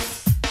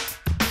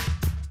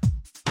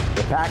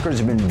 The Packers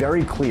have been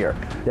very clear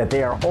that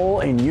they are all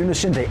in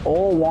unison. They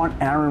all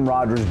want Aaron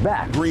Rodgers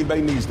back. Green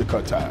Bay needs to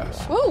cut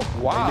ties. Ooh,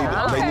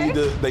 wow.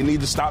 They need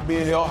to stop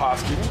being held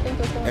hostage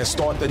and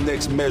start the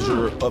next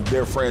measure of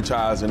their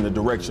franchise in the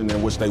direction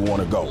in which they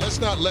want to go. Let's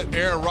not let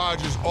Aaron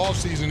Rodgers'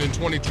 offseason in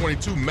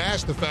 2022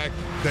 mask the fact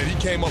that he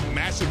came up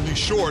massively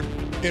short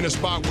in a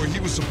spot where he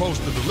was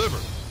supposed to deliver.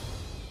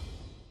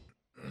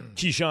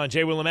 Keyshawn,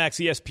 J. Will and Max,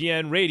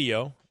 ESPN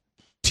Radio.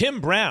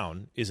 Tim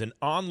Brown is an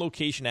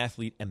on-location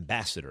athlete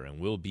ambassador and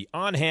will be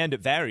on hand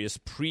at various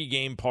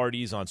pre-game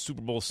parties on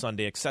Super Bowl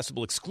Sunday,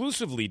 accessible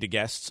exclusively to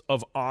guests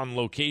of On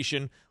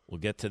Location. We'll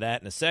get to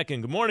that in a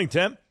second. Good morning,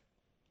 Tim.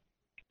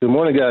 Good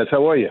morning, guys.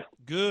 How are you?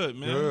 Good,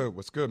 man. Good.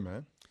 What's good,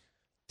 man?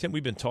 Tim,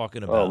 we've been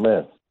talking about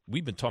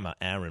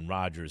Aaron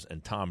Rodgers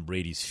and Tom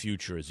Brady's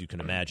future, as you can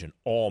imagine,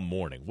 all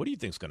morning. What do you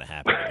think is going to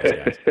happen with those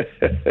guys?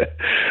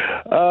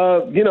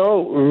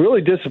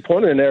 Really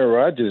disappointed in Aaron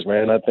Rodgers,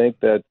 man. I think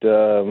that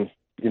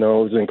it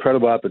was an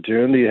incredible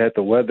opportunity. It had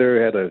the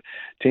weather, had a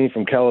team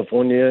from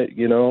California,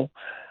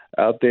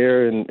 out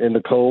there in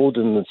the cold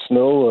and the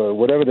snow or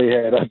whatever they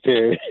had out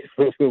there.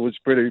 It was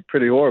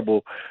pretty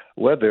horrible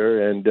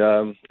weather, and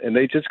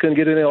they just couldn't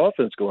get any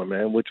offense going,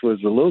 man, which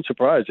was a little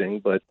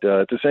surprising. But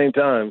at the same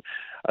time,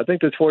 I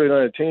think this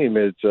 49er team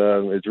is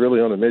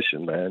really on a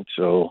mission, man.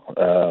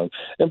 So,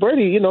 and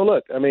Brady,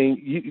 look, I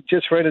mean, you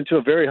just ran into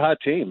a very hot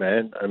team,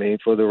 man. I mean,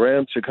 for the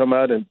Rams to come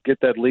out and get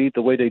that lead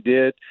the way they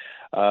did,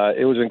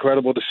 it was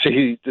incredible to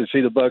see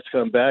the Bucs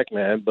come back,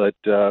 man. But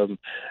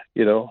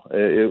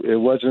it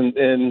wasn't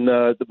in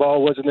the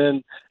ball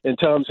wasn't in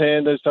Tom's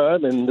hand this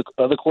time, and the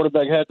other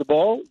quarterback had the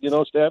ball,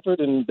 Stafford,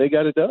 and they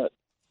got it done.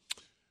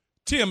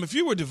 Tim, if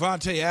you were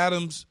Devontae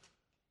Adams,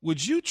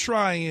 would you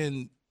try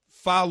and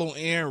follow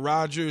Aaron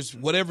Rodgers,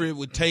 whatever it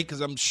would take, because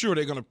I'm sure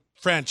they're going to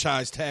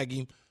franchise tag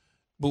him,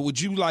 but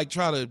would you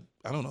try to,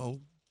 I don't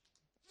know,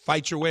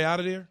 fight your way out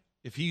of there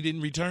if he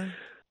didn't return?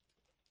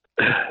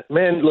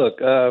 Man, look,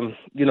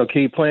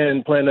 Key,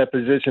 playing that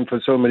position for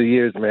so many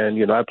years, man,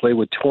 I played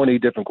with 20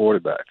 different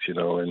quarterbacks, and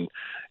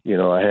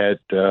I had,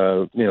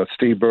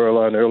 Steve Burrow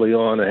on early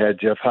on. I had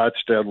Jeff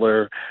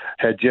Hostetler,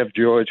 had Jeff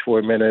George for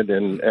a minute,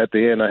 and at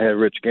the end I had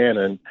Rich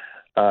Gannon.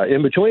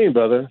 In between,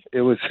 brother,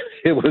 it was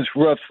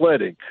rough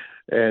sledding.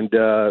 And,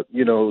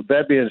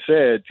 that being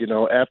said,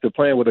 after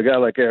playing with a guy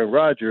like Aaron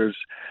Rodgers,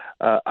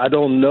 I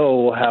don't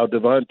know how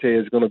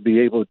Devontae is going to be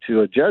able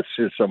to adjust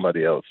to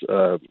somebody else,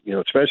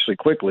 especially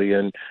quickly.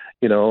 And,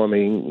 I don't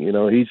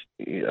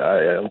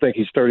think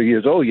he's 30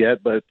 years old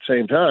yet, but at the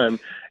same time,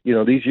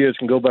 these years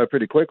can go by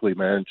pretty quickly,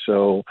 man.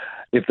 So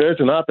if there's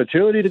an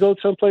opportunity to go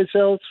someplace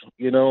else,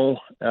 you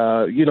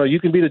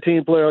can be the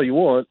team player all you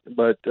want,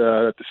 but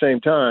at the same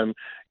time,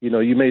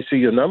 you may see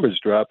your numbers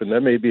drop, and that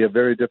may be a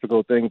very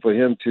difficult thing for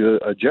him to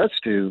adjust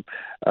to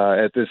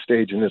at this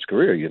stage in his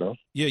career,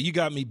 Yeah, you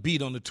got me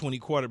beat on the 20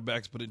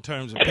 quarterbacks, but in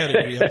terms of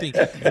pedigree, I think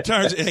in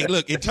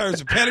terms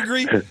of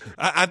pedigree,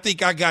 I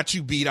think I got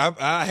you beat.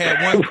 I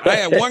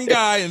had one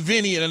guy in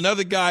Vinny and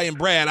another guy in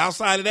Brad.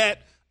 Outside of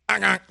that,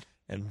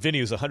 and Vinny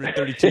was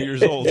 132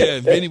 years old. Yeah,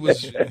 Vinny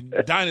was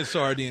a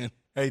dinosaur then.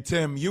 Hey,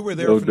 Tim, you were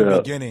there from the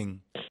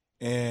beginning,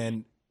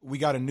 and we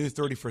got a new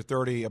 30 for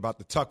 30 about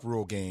the tuck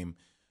rule game.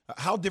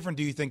 How different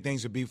do you think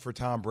things would be for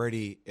Tom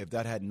Brady if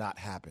that had not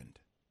happened?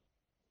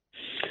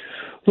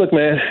 Look,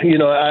 man,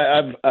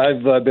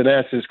 I've been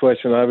asked this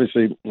question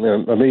obviously a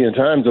million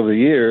times over the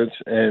years,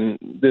 and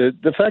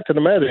the fact of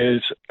the matter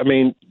is, I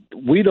mean,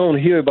 we don't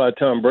hear about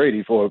Tom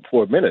Brady for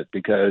a minute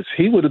because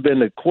he would have been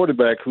the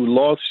quarterback who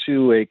lost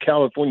to a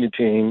California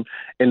team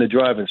in the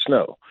driving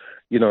snow.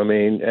 You know what I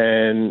mean?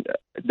 And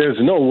there's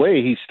no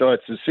way he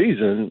starts the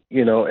season,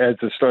 as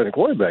the starting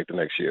quarterback the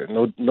next year.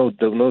 No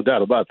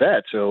doubt about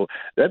that. So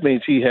that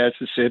means he has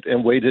to sit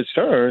and wait his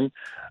turn.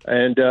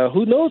 And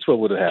who knows what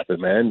would have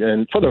happened, man.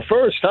 And for the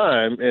first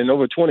time in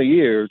over 20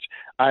 years,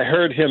 I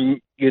heard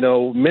him,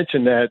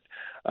 mention that,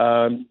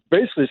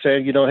 basically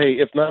saying, hey,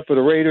 if not for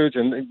the Raiders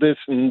and this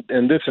and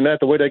that,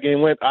 the way that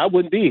game went, I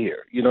wouldn't be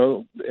here,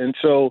 And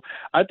so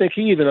I think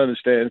he even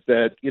understands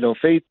that,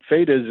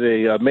 fate is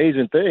a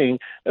amazing thing.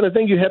 And the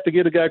thing you have to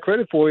give a guy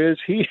credit for is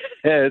he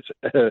has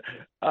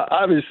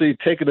obviously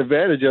taken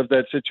advantage of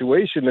that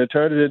situation and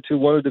turned it into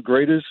one of the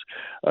greatest,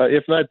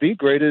 if not the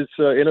greatest,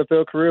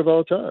 NFL career of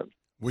all time.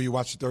 Will you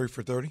watch the 30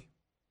 for 30?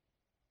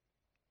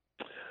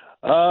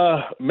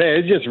 Man,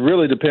 it just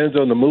really depends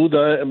on the mood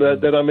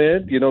that I'm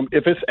in.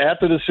 If it's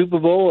after the Super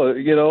Bowl,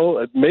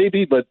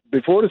 maybe, but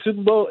before the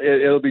Super Bowl,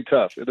 it'll be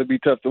tough. It'll be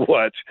tough to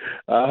watch.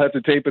 I'll have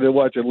to tape it and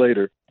watch it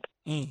later.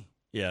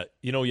 Yeah,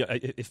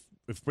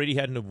 if Brady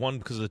hadn't have won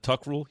because of the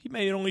tuck rule, he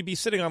may only be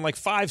sitting on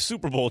 5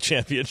 Super Bowl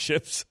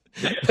championships.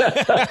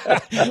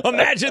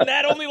 Imagine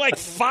that, only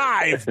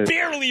 5,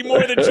 barely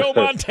more than Joe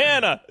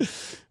Montana.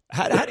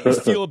 How do you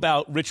feel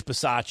about Rich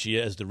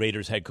Bisaccia as the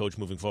Raiders head coach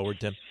moving forward,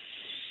 Tim?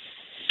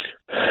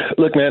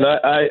 Look, man,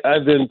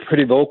 I've been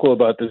pretty vocal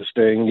about this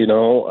thing,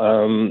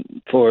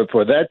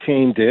 for that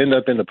team to end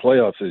up in the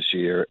playoffs this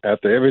year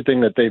after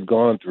everything that they've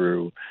gone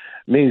through.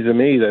 means to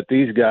me that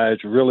these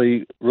guys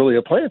really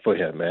are playing for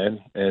him, man.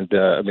 And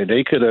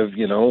they could have,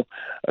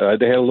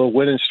 they had a little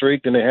winning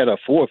streak, and they had a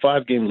 4 or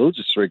 5 game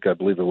losing streak, I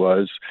believe it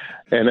was.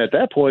 And at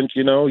that point,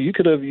 you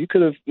could have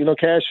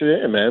cashed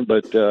it in, man.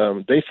 But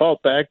they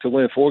fought back to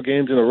win 4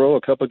 games in a row,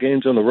 a couple of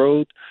games on the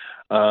road.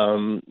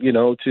 To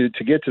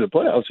get to the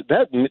playoffs,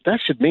 that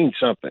should mean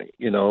something,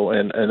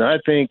 and I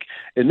think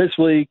in this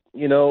league,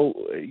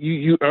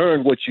 you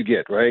earn what you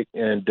get, right?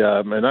 And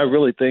I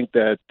really think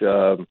that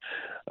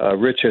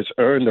Rich has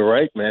earned the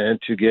right, man,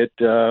 to get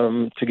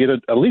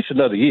at least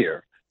another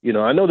year.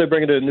 I know they're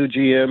bringing in a new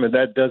GM, and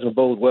that doesn't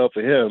bode well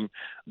for him.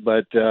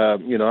 But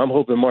I'm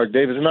hoping Mark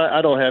Davis, and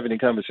I don't have any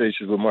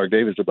conversations with Mark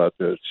Davis about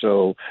this.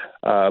 So,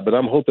 but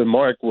I'm hoping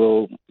Mark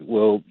will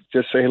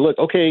just say, look,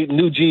 okay,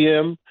 new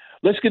GM.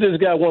 Let's give this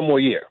guy one more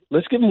year.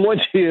 Let's give him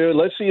 1 year.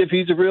 Let's see if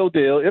he's a real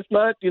deal. If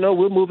not,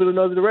 we'll move in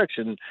another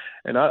direction.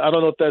 And I don't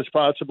know if that's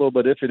possible,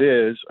 but if it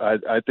is,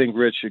 I think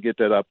Rich should get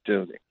that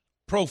opportunity.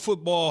 Pro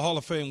Football Hall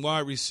of Fame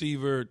wide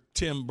receiver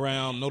Tim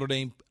Brown, Notre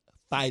Dame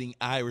Fighting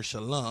Irish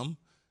alum,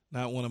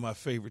 not one of my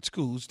favorite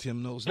schools.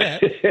 Tim knows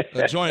that.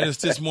 Joining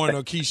us this morning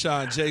on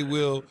Keyshawn, J.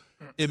 Will,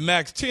 and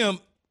Max. Tim,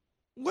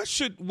 what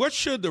should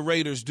the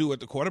Raiders do at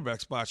the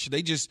quarterback spot? Should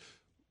they just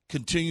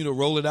continue to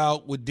roll it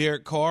out with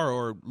Derek Carr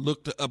or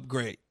look to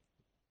upgrade?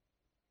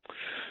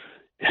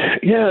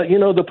 Yeah,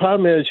 the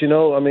problem is,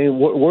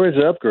 where's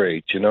the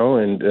upgrade,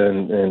 and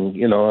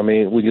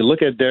when you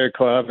look at Derek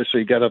Carr, obviously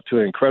he got up to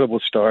an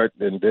incredible start,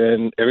 and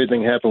then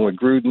everything happened with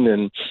Gruden,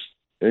 and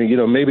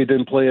maybe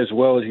didn't play as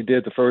well as he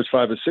did the first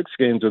 5 or 6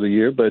 games of the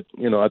year, but,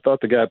 I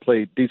thought the guy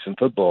played decent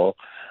football.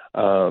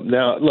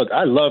 Now, look,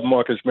 I love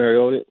Marcus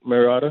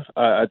Mariota.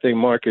 I think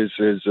Marcus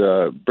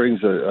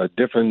brings a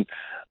different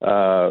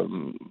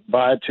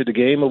vibe to the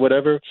game or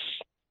whatever.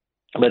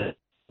 But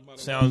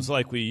sounds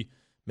like we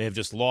may have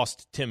just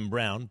lost Tim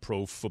Brown,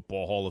 Pro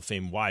Football Hall of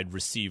Fame wide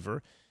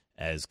receiver,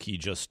 as Key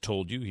just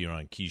told you here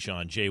on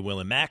Keyshawn, J. Will,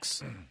 and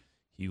Max.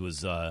 He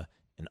was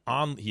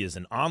he is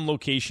an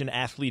on-location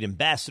athlete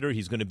ambassador.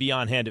 He's going to be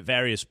on hand at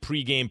various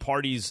pregame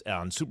parties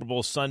on Super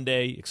Bowl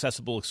Sunday,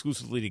 accessible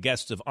exclusively to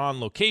guests of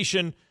On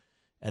Location.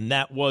 And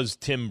that was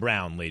Tim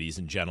Brown, ladies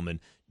and gentlemen.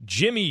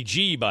 Jimmy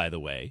G, by the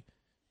way,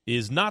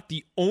 is not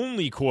the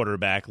only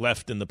quarterback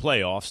left in the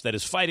playoffs that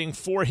is fighting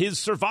for his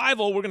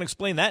survival. We're going to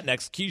explain that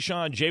next.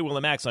 Keyshawn, J. Will,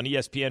 and Max on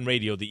ESPN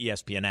Radio, the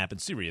ESPN app,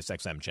 and Sirius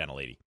XM Channel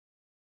 80.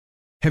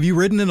 Have you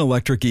ridden an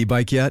electric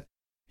e-bike yet?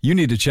 You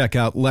need to check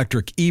out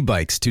Electric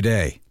E-Bikes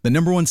today, the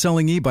 #1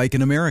 selling e-bike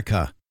in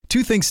America.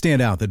 2 things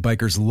stand out that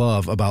bikers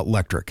love about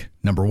Electric.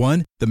 Number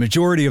 1, the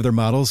majority of their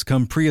models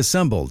come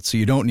pre-assembled, so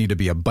you don't need to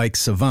be a bike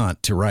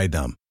savant to ride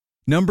them.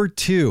 Number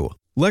 2,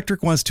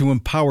 Electric wants to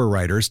empower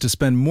riders to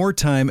spend more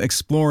time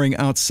exploring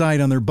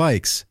outside on their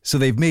bikes, so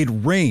they've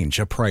made range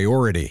a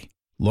priority.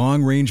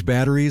 Long-range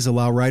batteries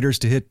allow riders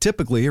to hit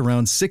typically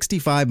around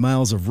 65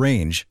 miles of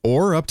range,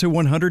 or up to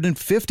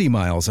 150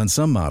 miles on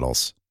some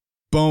models.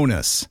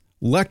 Bonus,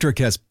 Electric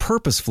has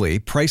purposefully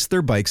priced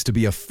their bikes to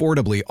be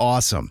affordably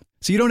awesome,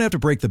 so you don't have to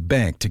break the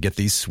bank to get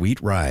these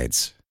sweet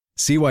rides.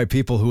 See why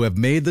people who have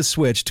made the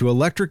switch to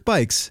electric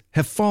bikes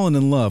have fallen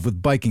in love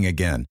with biking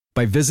again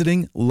by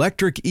visiting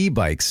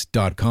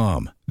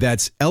electricebikes.com.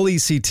 That's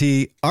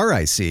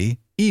LECTRIC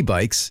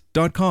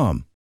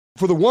ebikes.com.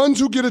 For the ones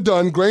who get it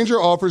done,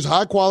 Grainger offers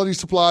high-quality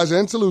supplies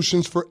and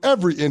solutions for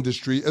every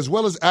industry, as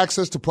well as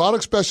access to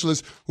product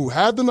specialists who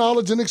have the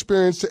knowledge and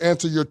experience to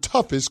answer your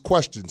toughest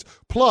questions.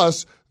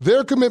 Plus,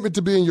 their commitment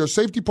to being your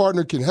safety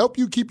partner can help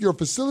you keep your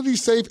facility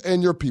safe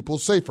and your people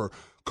safer.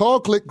 Call,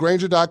 click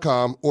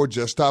Grainger.com, or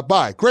just stop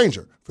by.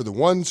 Grainger, for the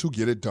ones who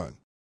get it done.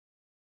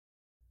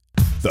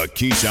 The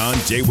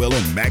Keyshawn, J. Will,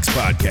 and Max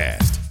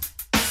Podcast.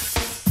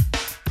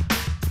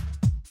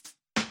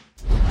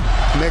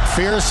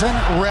 McPherson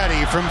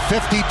ready from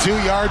 52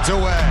 yards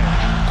away.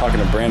 Talking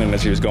to Brandon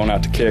as he was going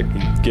out to kick,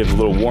 he gave a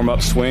little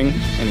warm-up swing,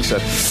 and he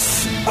said,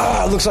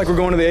 looks like we're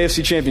going to the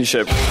AFC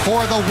Championship.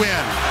 For the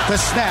win, the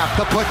snap,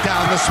 the put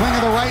down, the swing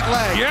of the right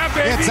leg. Yeah,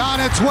 baby. It's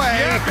on its way.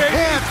 Yeah, baby.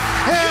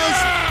 It is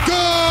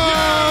good.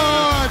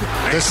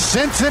 The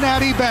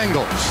Cincinnati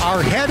Bengals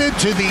are headed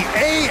to the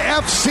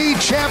AFC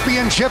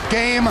Championship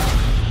game.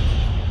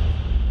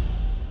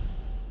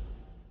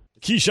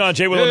 Keyshawn,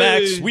 J. Will, and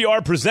Max, we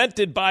are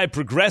presented by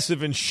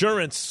Progressive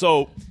Insurance.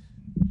 So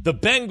the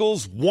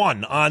Bengals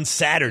won on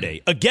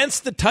Saturday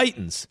against the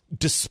Titans,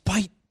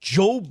 despite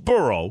Joe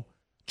Burrow,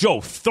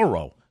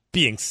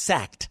 being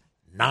sacked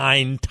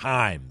 9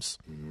 times.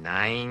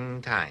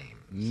 9 times.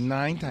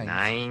 9 times.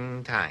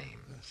 9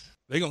 times.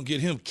 They're going to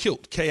get him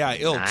killed,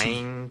 KILT.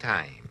 9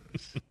 times.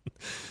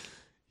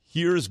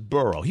 Here's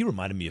Burrow. He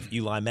reminded me of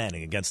Eli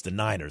Manning against the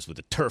Niners with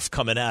the turf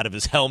coming out of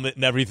his helmet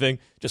and everything.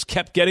 Just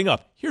kept getting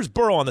up. Here's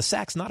Burrow on the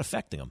sacks, not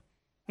affecting him.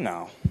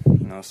 No,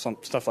 some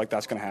stuff like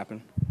that's going to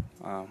happen.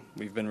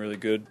 We've been really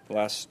good the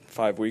last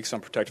 5 weeks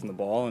on protecting the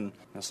ball, and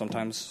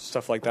sometimes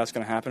stuff like that's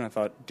going to happen. I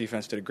thought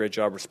defense did a great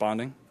job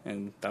responding,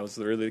 and that was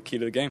really the key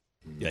to the game.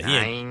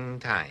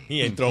 Yeah,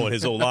 he ain't throwing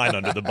his O-line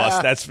under the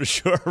bus, that's for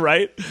sure,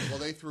 right? Well,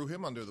 they threw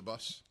him under the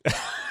bus.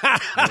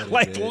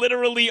 Like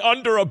literally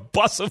under a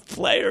bus of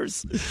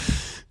players.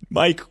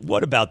 Mike,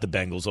 what about the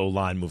Bengals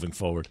O-line moving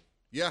forward?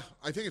 Yeah,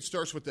 I think it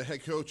starts with the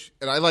head coach.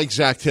 And I like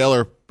Zach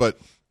Taylor, but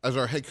as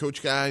our head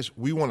coach guys,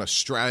 we want a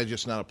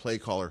strategist, not a play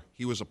caller.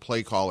 He was a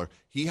play caller.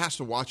 He has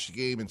to watch the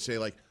game and say,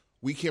 like,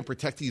 we can't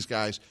protect these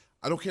guys.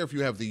 I don't care if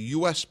you have the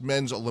U.S.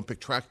 men's Olympic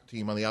track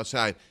team on the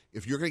outside.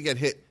 If you're going to get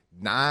hit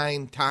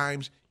 9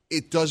 times,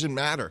 it doesn't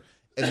matter.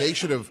 And they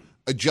should have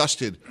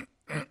adjusted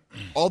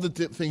all the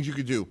things you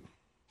could do.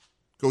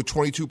 Go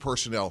 22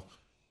 personnel.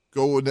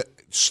 Go in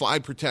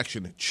slide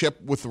protection.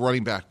 Chip with the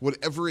running back.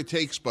 Whatever it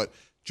takes. But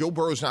Joe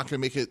Burrow's not going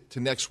to make it to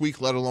next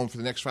week, let alone for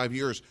the next 5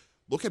 years.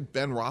 Look at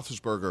Ben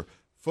Roethlisberger.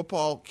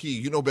 Football, key,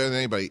 you know better than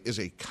anybody, is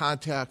a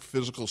contact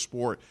physical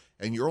sport.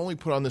 And you're only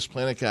put on this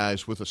planet,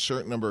 guys, with a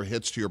certain number of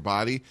hits to your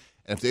body.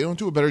 And if they don't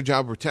do a better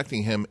job of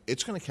protecting him,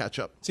 it's going to catch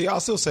up. See, I'll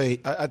still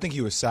say I think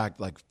he was sacked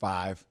like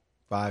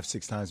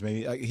 5-6 times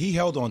maybe. Like, he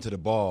held on to the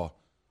ball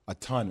a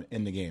ton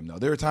in the game, though.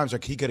 There were times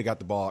like he could have got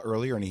the ball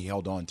earlier and he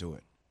held on to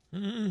it.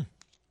 Mm-hmm.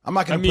 I'm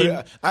not going to put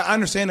it – I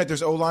understand that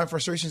there's O-line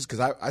frustrations because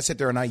I sit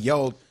there and I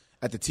yelled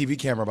at the TV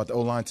camera about the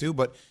O-line too,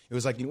 but it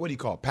was like, what do you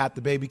call it, pat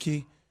the baby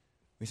key?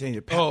 He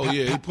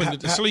putting it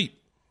to sleep.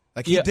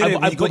 Like he did it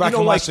when you go back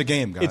and watch the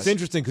game, guys. It's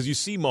interesting because you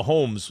see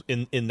Mahomes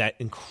in that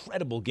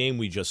incredible game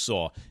we just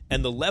saw,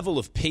 and the level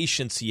of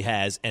patience he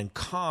has and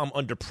calm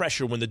under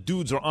pressure when the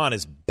dudes are on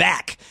his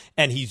back,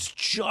 and he's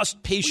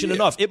just patient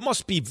enough. It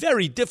must be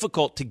very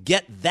difficult to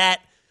get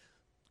that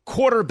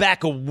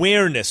quarterback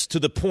awareness to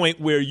the point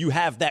where you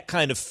have that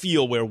kind of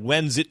feel where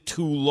when's it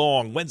too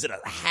long? When's it a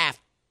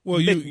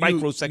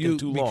microsecond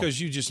too long? Because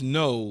you just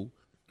know,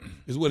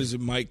 what is it,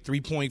 Mike,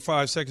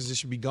 3.5 seconds it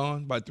should be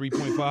gone by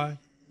 3.5?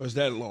 Or is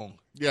that long?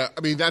 Yeah,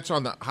 I mean, that's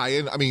on the high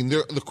end. I mean,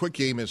 the quick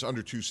game is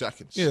under 2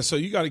 seconds. Yeah, so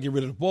you got to get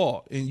rid of the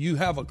ball. And you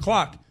have a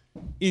clock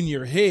in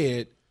your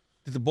head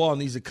that the ball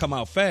needs to come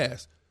out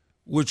fast.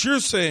 What you're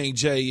saying,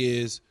 Jay,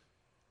 is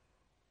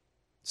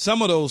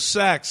some of those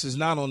sacks is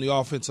not on the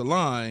offensive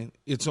line.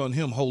 It's on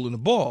him holding the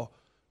ball.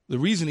 The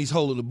reason he's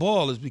holding the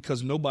ball is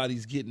because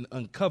nobody's getting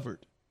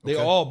uncovered. They're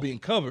all being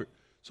covered.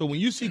 So when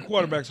you see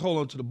quarterbacks hold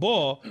on to the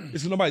ball, it's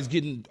because nobody's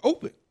getting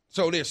open.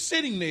 So they're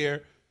sitting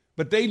there,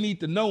 but they need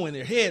to know in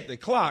their head, the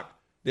clock,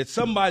 that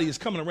somebody is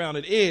coming around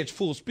at edge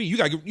full speed.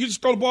 You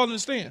just throw the ball in the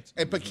stands.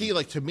 And but key,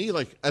 like to me,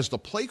 like as the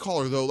play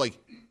caller though, like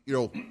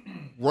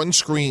run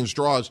screens,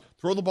 draws,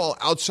 throw the ball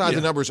outside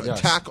the numbers,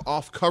 attack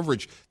off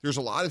coverage. There's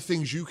a lot of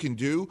things you can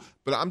do,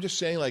 but I'm just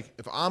saying, like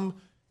if I'm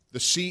the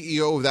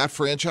CEO of that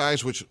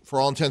franchise, which for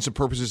all intents and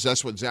purposes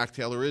that's what Zach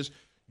Taylor is,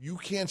 you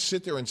can't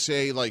sit there and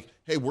say like,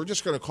 hey, we're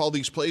just going to call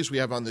these plays we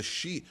have on this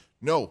sheet.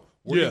 No.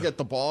 We're going to get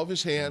the ball out of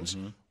his hands.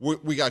 Mm-hmm.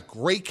 We got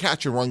great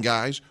catch and run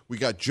guys. We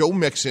got Joe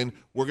Mixon.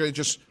 We're going to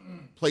just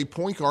play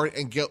point guard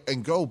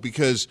and go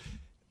because,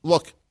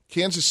 look,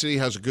 Kansas City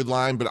has a good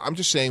line, but I'm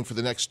just saying for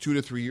the next 2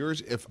 to 3 years,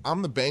 if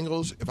I'm the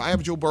Bengals, if I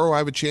have Joe Burrow, I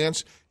have a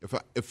chance.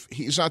 If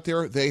he's not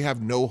there, they have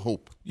no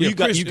hope. Yeah, you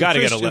got to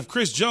get a lift. If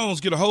Chris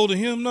Jones get a hold of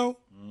him, though,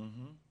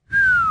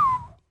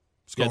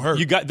 it's going to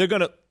hurt. They're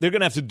going to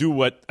have to do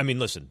what – I mean,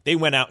 listen, they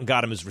went out and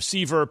got him as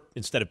receiver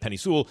instead of Penny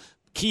Sewell.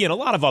 Key and a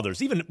lot of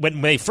others. Even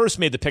when they first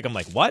made the pick, I'm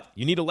like, what?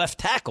 You need a left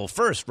tackle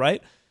first,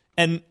 right?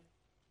 And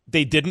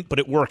they didn't, but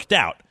it worked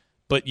out.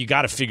 But you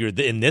got to figure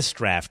in this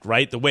draft,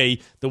 right? The way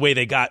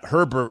they got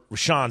Herbert,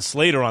 Rashawn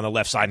Slater on the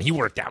left side, and he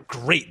worked out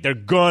great. They're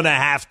going to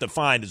have to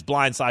find his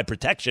blindside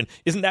protection.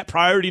 Isn't that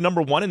priority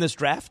number 1 in this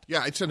draft?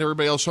 Yeah, I'd send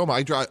everybody else home.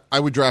 I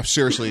would draft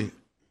seriously,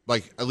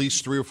 like at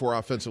least 3 or 4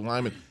 offensive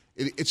linemen.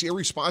 It's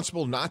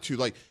irresponsible not to.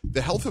 Like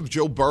the health of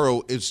Joe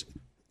Burrow is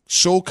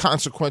so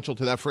consequential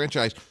to that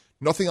franchise.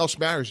 Nothing else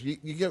matters. You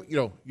get,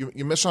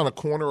 you miss on a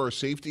corner or a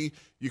safety,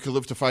 you can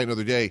live to fight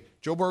another day.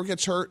 Joe Burrow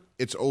gets hurt,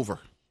 it's over.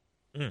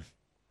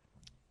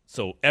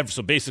 So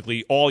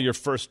basically, all your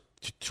first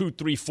 2,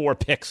 3, 4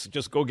 picks,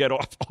 just go get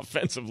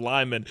offensive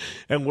linemen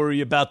and worry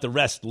about the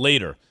rest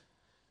later.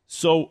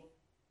 So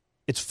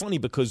it's funny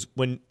because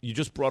when you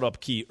just brought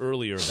up Key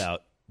earlier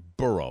about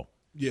Burrow,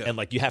 and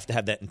like you have to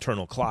have that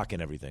internal clock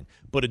and everything.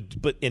 But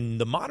in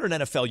the modern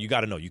NFL, you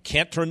got to know you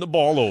can't turn the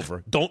ball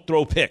over, don't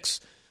throw picks.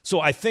 So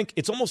I think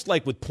it's almost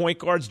like with point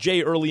guards,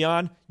 Jay, early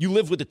on, you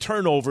live with the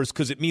turnovers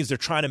because it means they're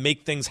trying to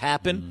make things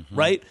happen,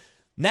 right?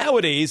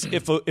 Nowadays,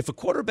 if a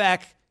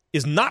quarterback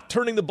is not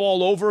turning the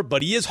ball over,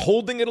 but he is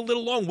holding it a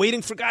little long,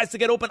 waiting for guys to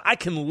get open, I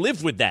can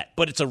live with that.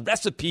 But it's a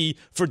recipe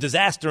for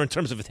disaster in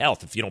terms of his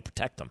health if you don't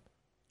protect them.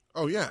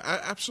 Oh, yeah,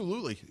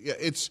 absolutely. Yeah,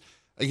 it's,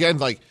 again,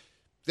 like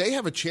they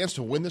have a chance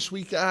to win this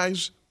week,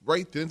 guys,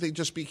 right? Didn't they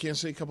just beat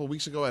Kansas City a couple of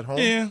weeks ago at home?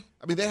 Yeah.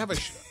 I mean, they have a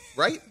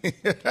right?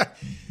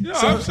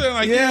 I'm saying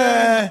like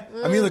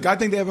I mean, look, I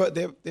think they have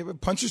a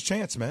puncher's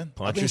chance, man.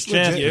 Puncher's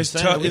chance. It's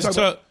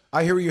tough.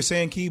 I hear what you're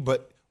saying, Key,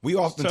 but we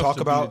often talk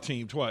about the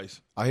team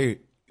twice. I hear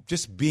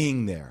just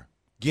being there,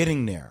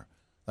 getting there,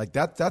 Like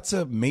that's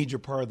a major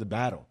part of the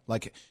battle.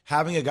 Like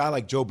having a guy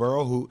like Joe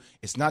Burrow, who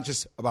it's not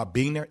just about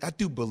being there. That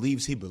dude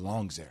believes he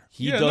belongs there.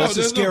 That's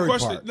the scary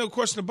part. No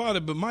question about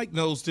it. But Mike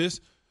knows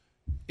this.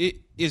 It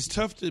is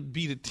tough to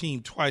beat a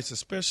team twice,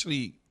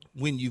 especially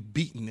when you've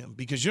beaten them,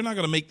 because you're not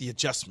going to make the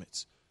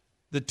adjustments.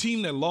 The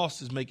team that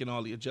lost is making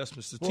all the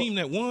adjustments. The team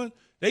that won,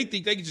 they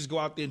think they can just go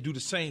out there and do the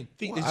same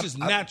thing. It's just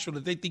natural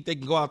that they think they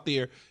can go out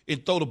there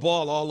and throw the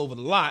ball all over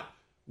the lot.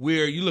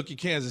 Where you look at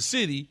Kansas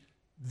City.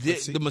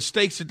 The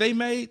mistakes that they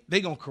made, they're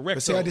going to correct.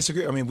 But see, I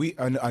disagree. I mean,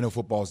 I know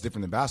football is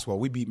different than basketball.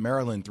 We beat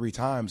Maryland 3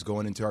 times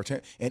going into our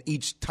and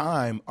each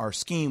time our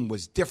scheme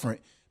was different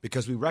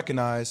because we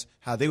recognized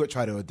how they would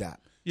try to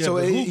adapt. Yeah, so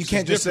but you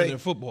can't just say in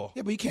football.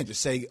 Yeah, but you can't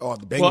just say, "Oh,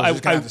 the Bengals are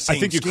going to have the same." I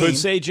think you scheme. could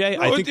say, Jay.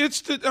 No,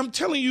 I'm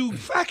telling you,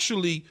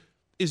 factually,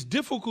 it's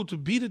difficult to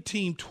beat a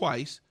team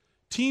twice.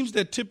 Teams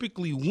that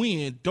typically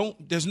win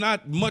there's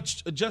not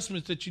much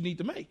adjustments that you need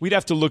to make. We'd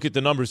have to look at the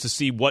numbers to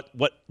see what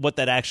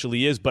that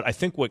actually is. But I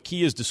think what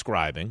Key is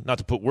describing, not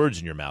to put words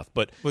in your mouth,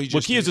 but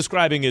what Key is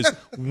describing is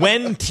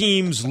when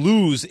teams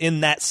lose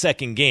in that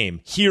second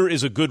game, here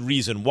is a good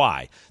reason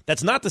why.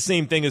 That's not the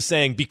same thing as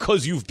saying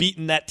because you've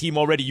beaten that team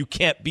already, you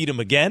can't beat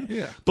them again.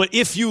 Yeah. But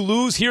if you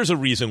lose, here's a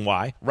reason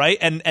why, right?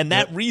 And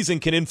that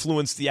reason can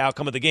influence the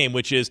outcome of the game,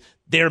 which is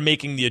they're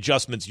making the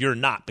adjustments, you're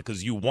not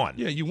because you won.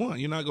 Yeah, you won.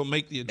 You're not going to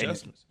make the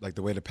adjustments. Like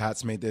the way the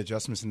Pats made the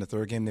adjustments in the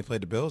third game they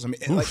played the Bills. I mean,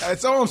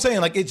 that's all I'm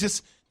saying. Like, it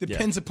just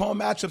depends upon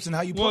matchups and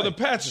how you play. Well, the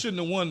Pats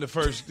shouldn't have won the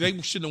first.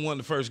 They shouldn't have won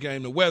the first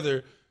game. The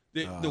weather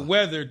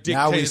dictated.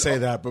 Now we say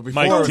that, but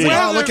before,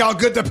 look how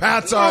good the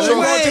Pats are. They're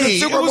going to the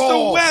Super Bowl. It was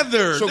the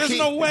weather. There's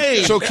no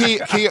way. So, Key,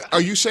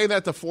 are you saying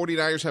that the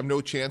 49ers have no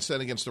chance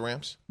then against the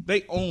Rams?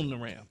 They own the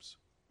Rams.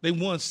 They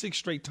won 6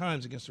 straight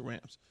times against the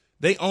Rams.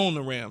 They own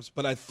the Rams.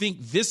 But I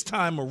think this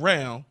time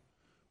around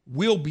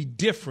will be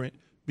different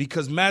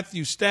because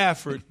Matthew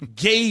Stafford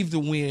gave the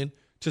win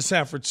to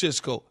San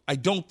Francisco. I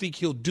don't think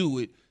he'll do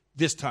it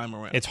this time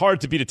around. It's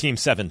hard to beat a team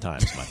 7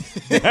 times,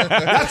 Mike.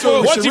 That's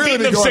what once you beat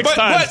them 6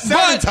 times.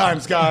 7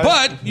 times, guys.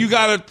 But you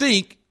got to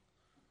think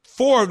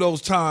 4 of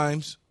those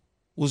times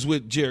was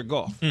with Jared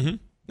Goff. Mm-hmm.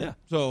 Yeah.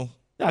 So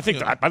I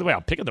think, by the way,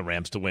 I'm picking the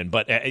Rams to win,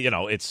 but,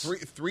 it's...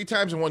 Three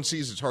times in one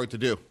season is hard to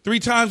do. 3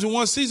 times in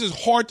one season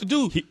is hard to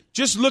do.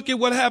 Just look at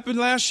what happened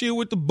last year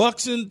with the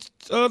Bucks and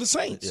the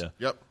Saints. Yeah.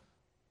 Yep.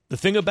 The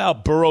thing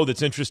about Burrow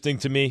that's interesting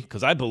to me,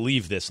 because I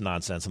believe this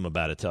nonsense I'm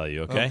about to tell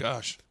you, okay? Oh,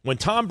 gosh. When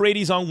Tom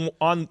Brady's on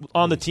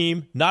the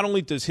team, not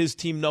only does his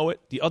team know it,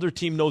 the other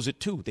team knows it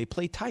too. They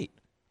play tight.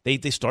 They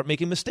start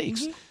making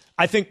mistakes. Mm-hmm.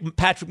 I think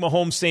Patrick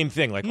Mahomes, same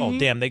thing. Like, oh,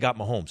 damn, they got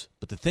Mahomes.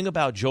 But the thing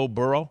about Joe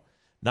Burrow,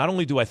 not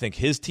only do I think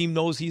his team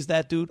knows he's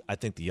that dude, I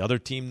think the other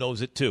team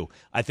knows it too.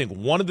 I think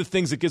one of the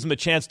things that gives him a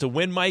chance to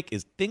win, Mike,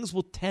 is things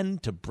will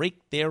tend to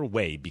break their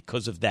way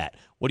because of that.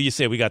 What do you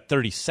say? We got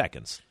 30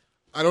 seconds.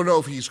 I don't know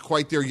if he's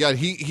quite there yet.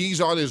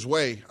 He's on his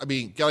way. I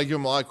mean, got to give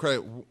him a lot of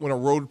credit. Win a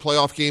road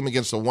playoff game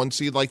against a 1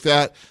 seed like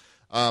that.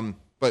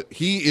 But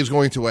he is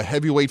going to a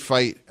heavyweight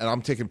fight, and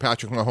I'm taking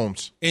Patrick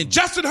Mahomes. And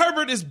Justin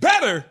Herbert is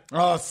better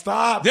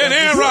stop. than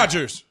Aaron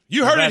Rodgers.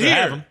 You heard it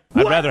here.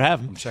 I'd rather have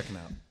him. I'm checking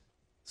out.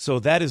 So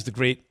that is the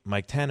great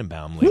Mike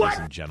Tannenbaum, ladies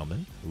and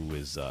gentlemen, who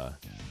is going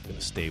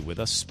to stay with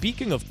us.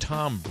 Speaking of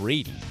Tom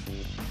Brady,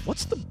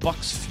 what's the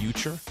Bucs'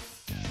 future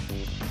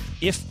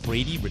if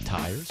Brady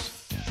retires?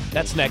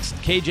 That's next,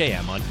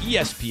 KJM on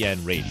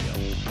ESPN Radio,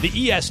 the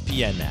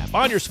ESPN app,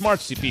 on your smart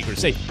speaker.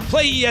 Say,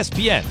 play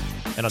ESPN,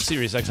 and on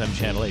SiriusXM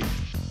Channel 8.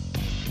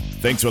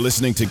 Thanks for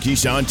listening to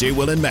Keyshawn, J.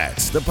 Will, and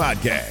Max, the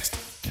podcast.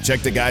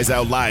 Check the guys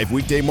out live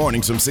weekday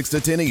mornings from 6 to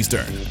 10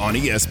 Eastern on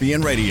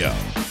ESPN Radio.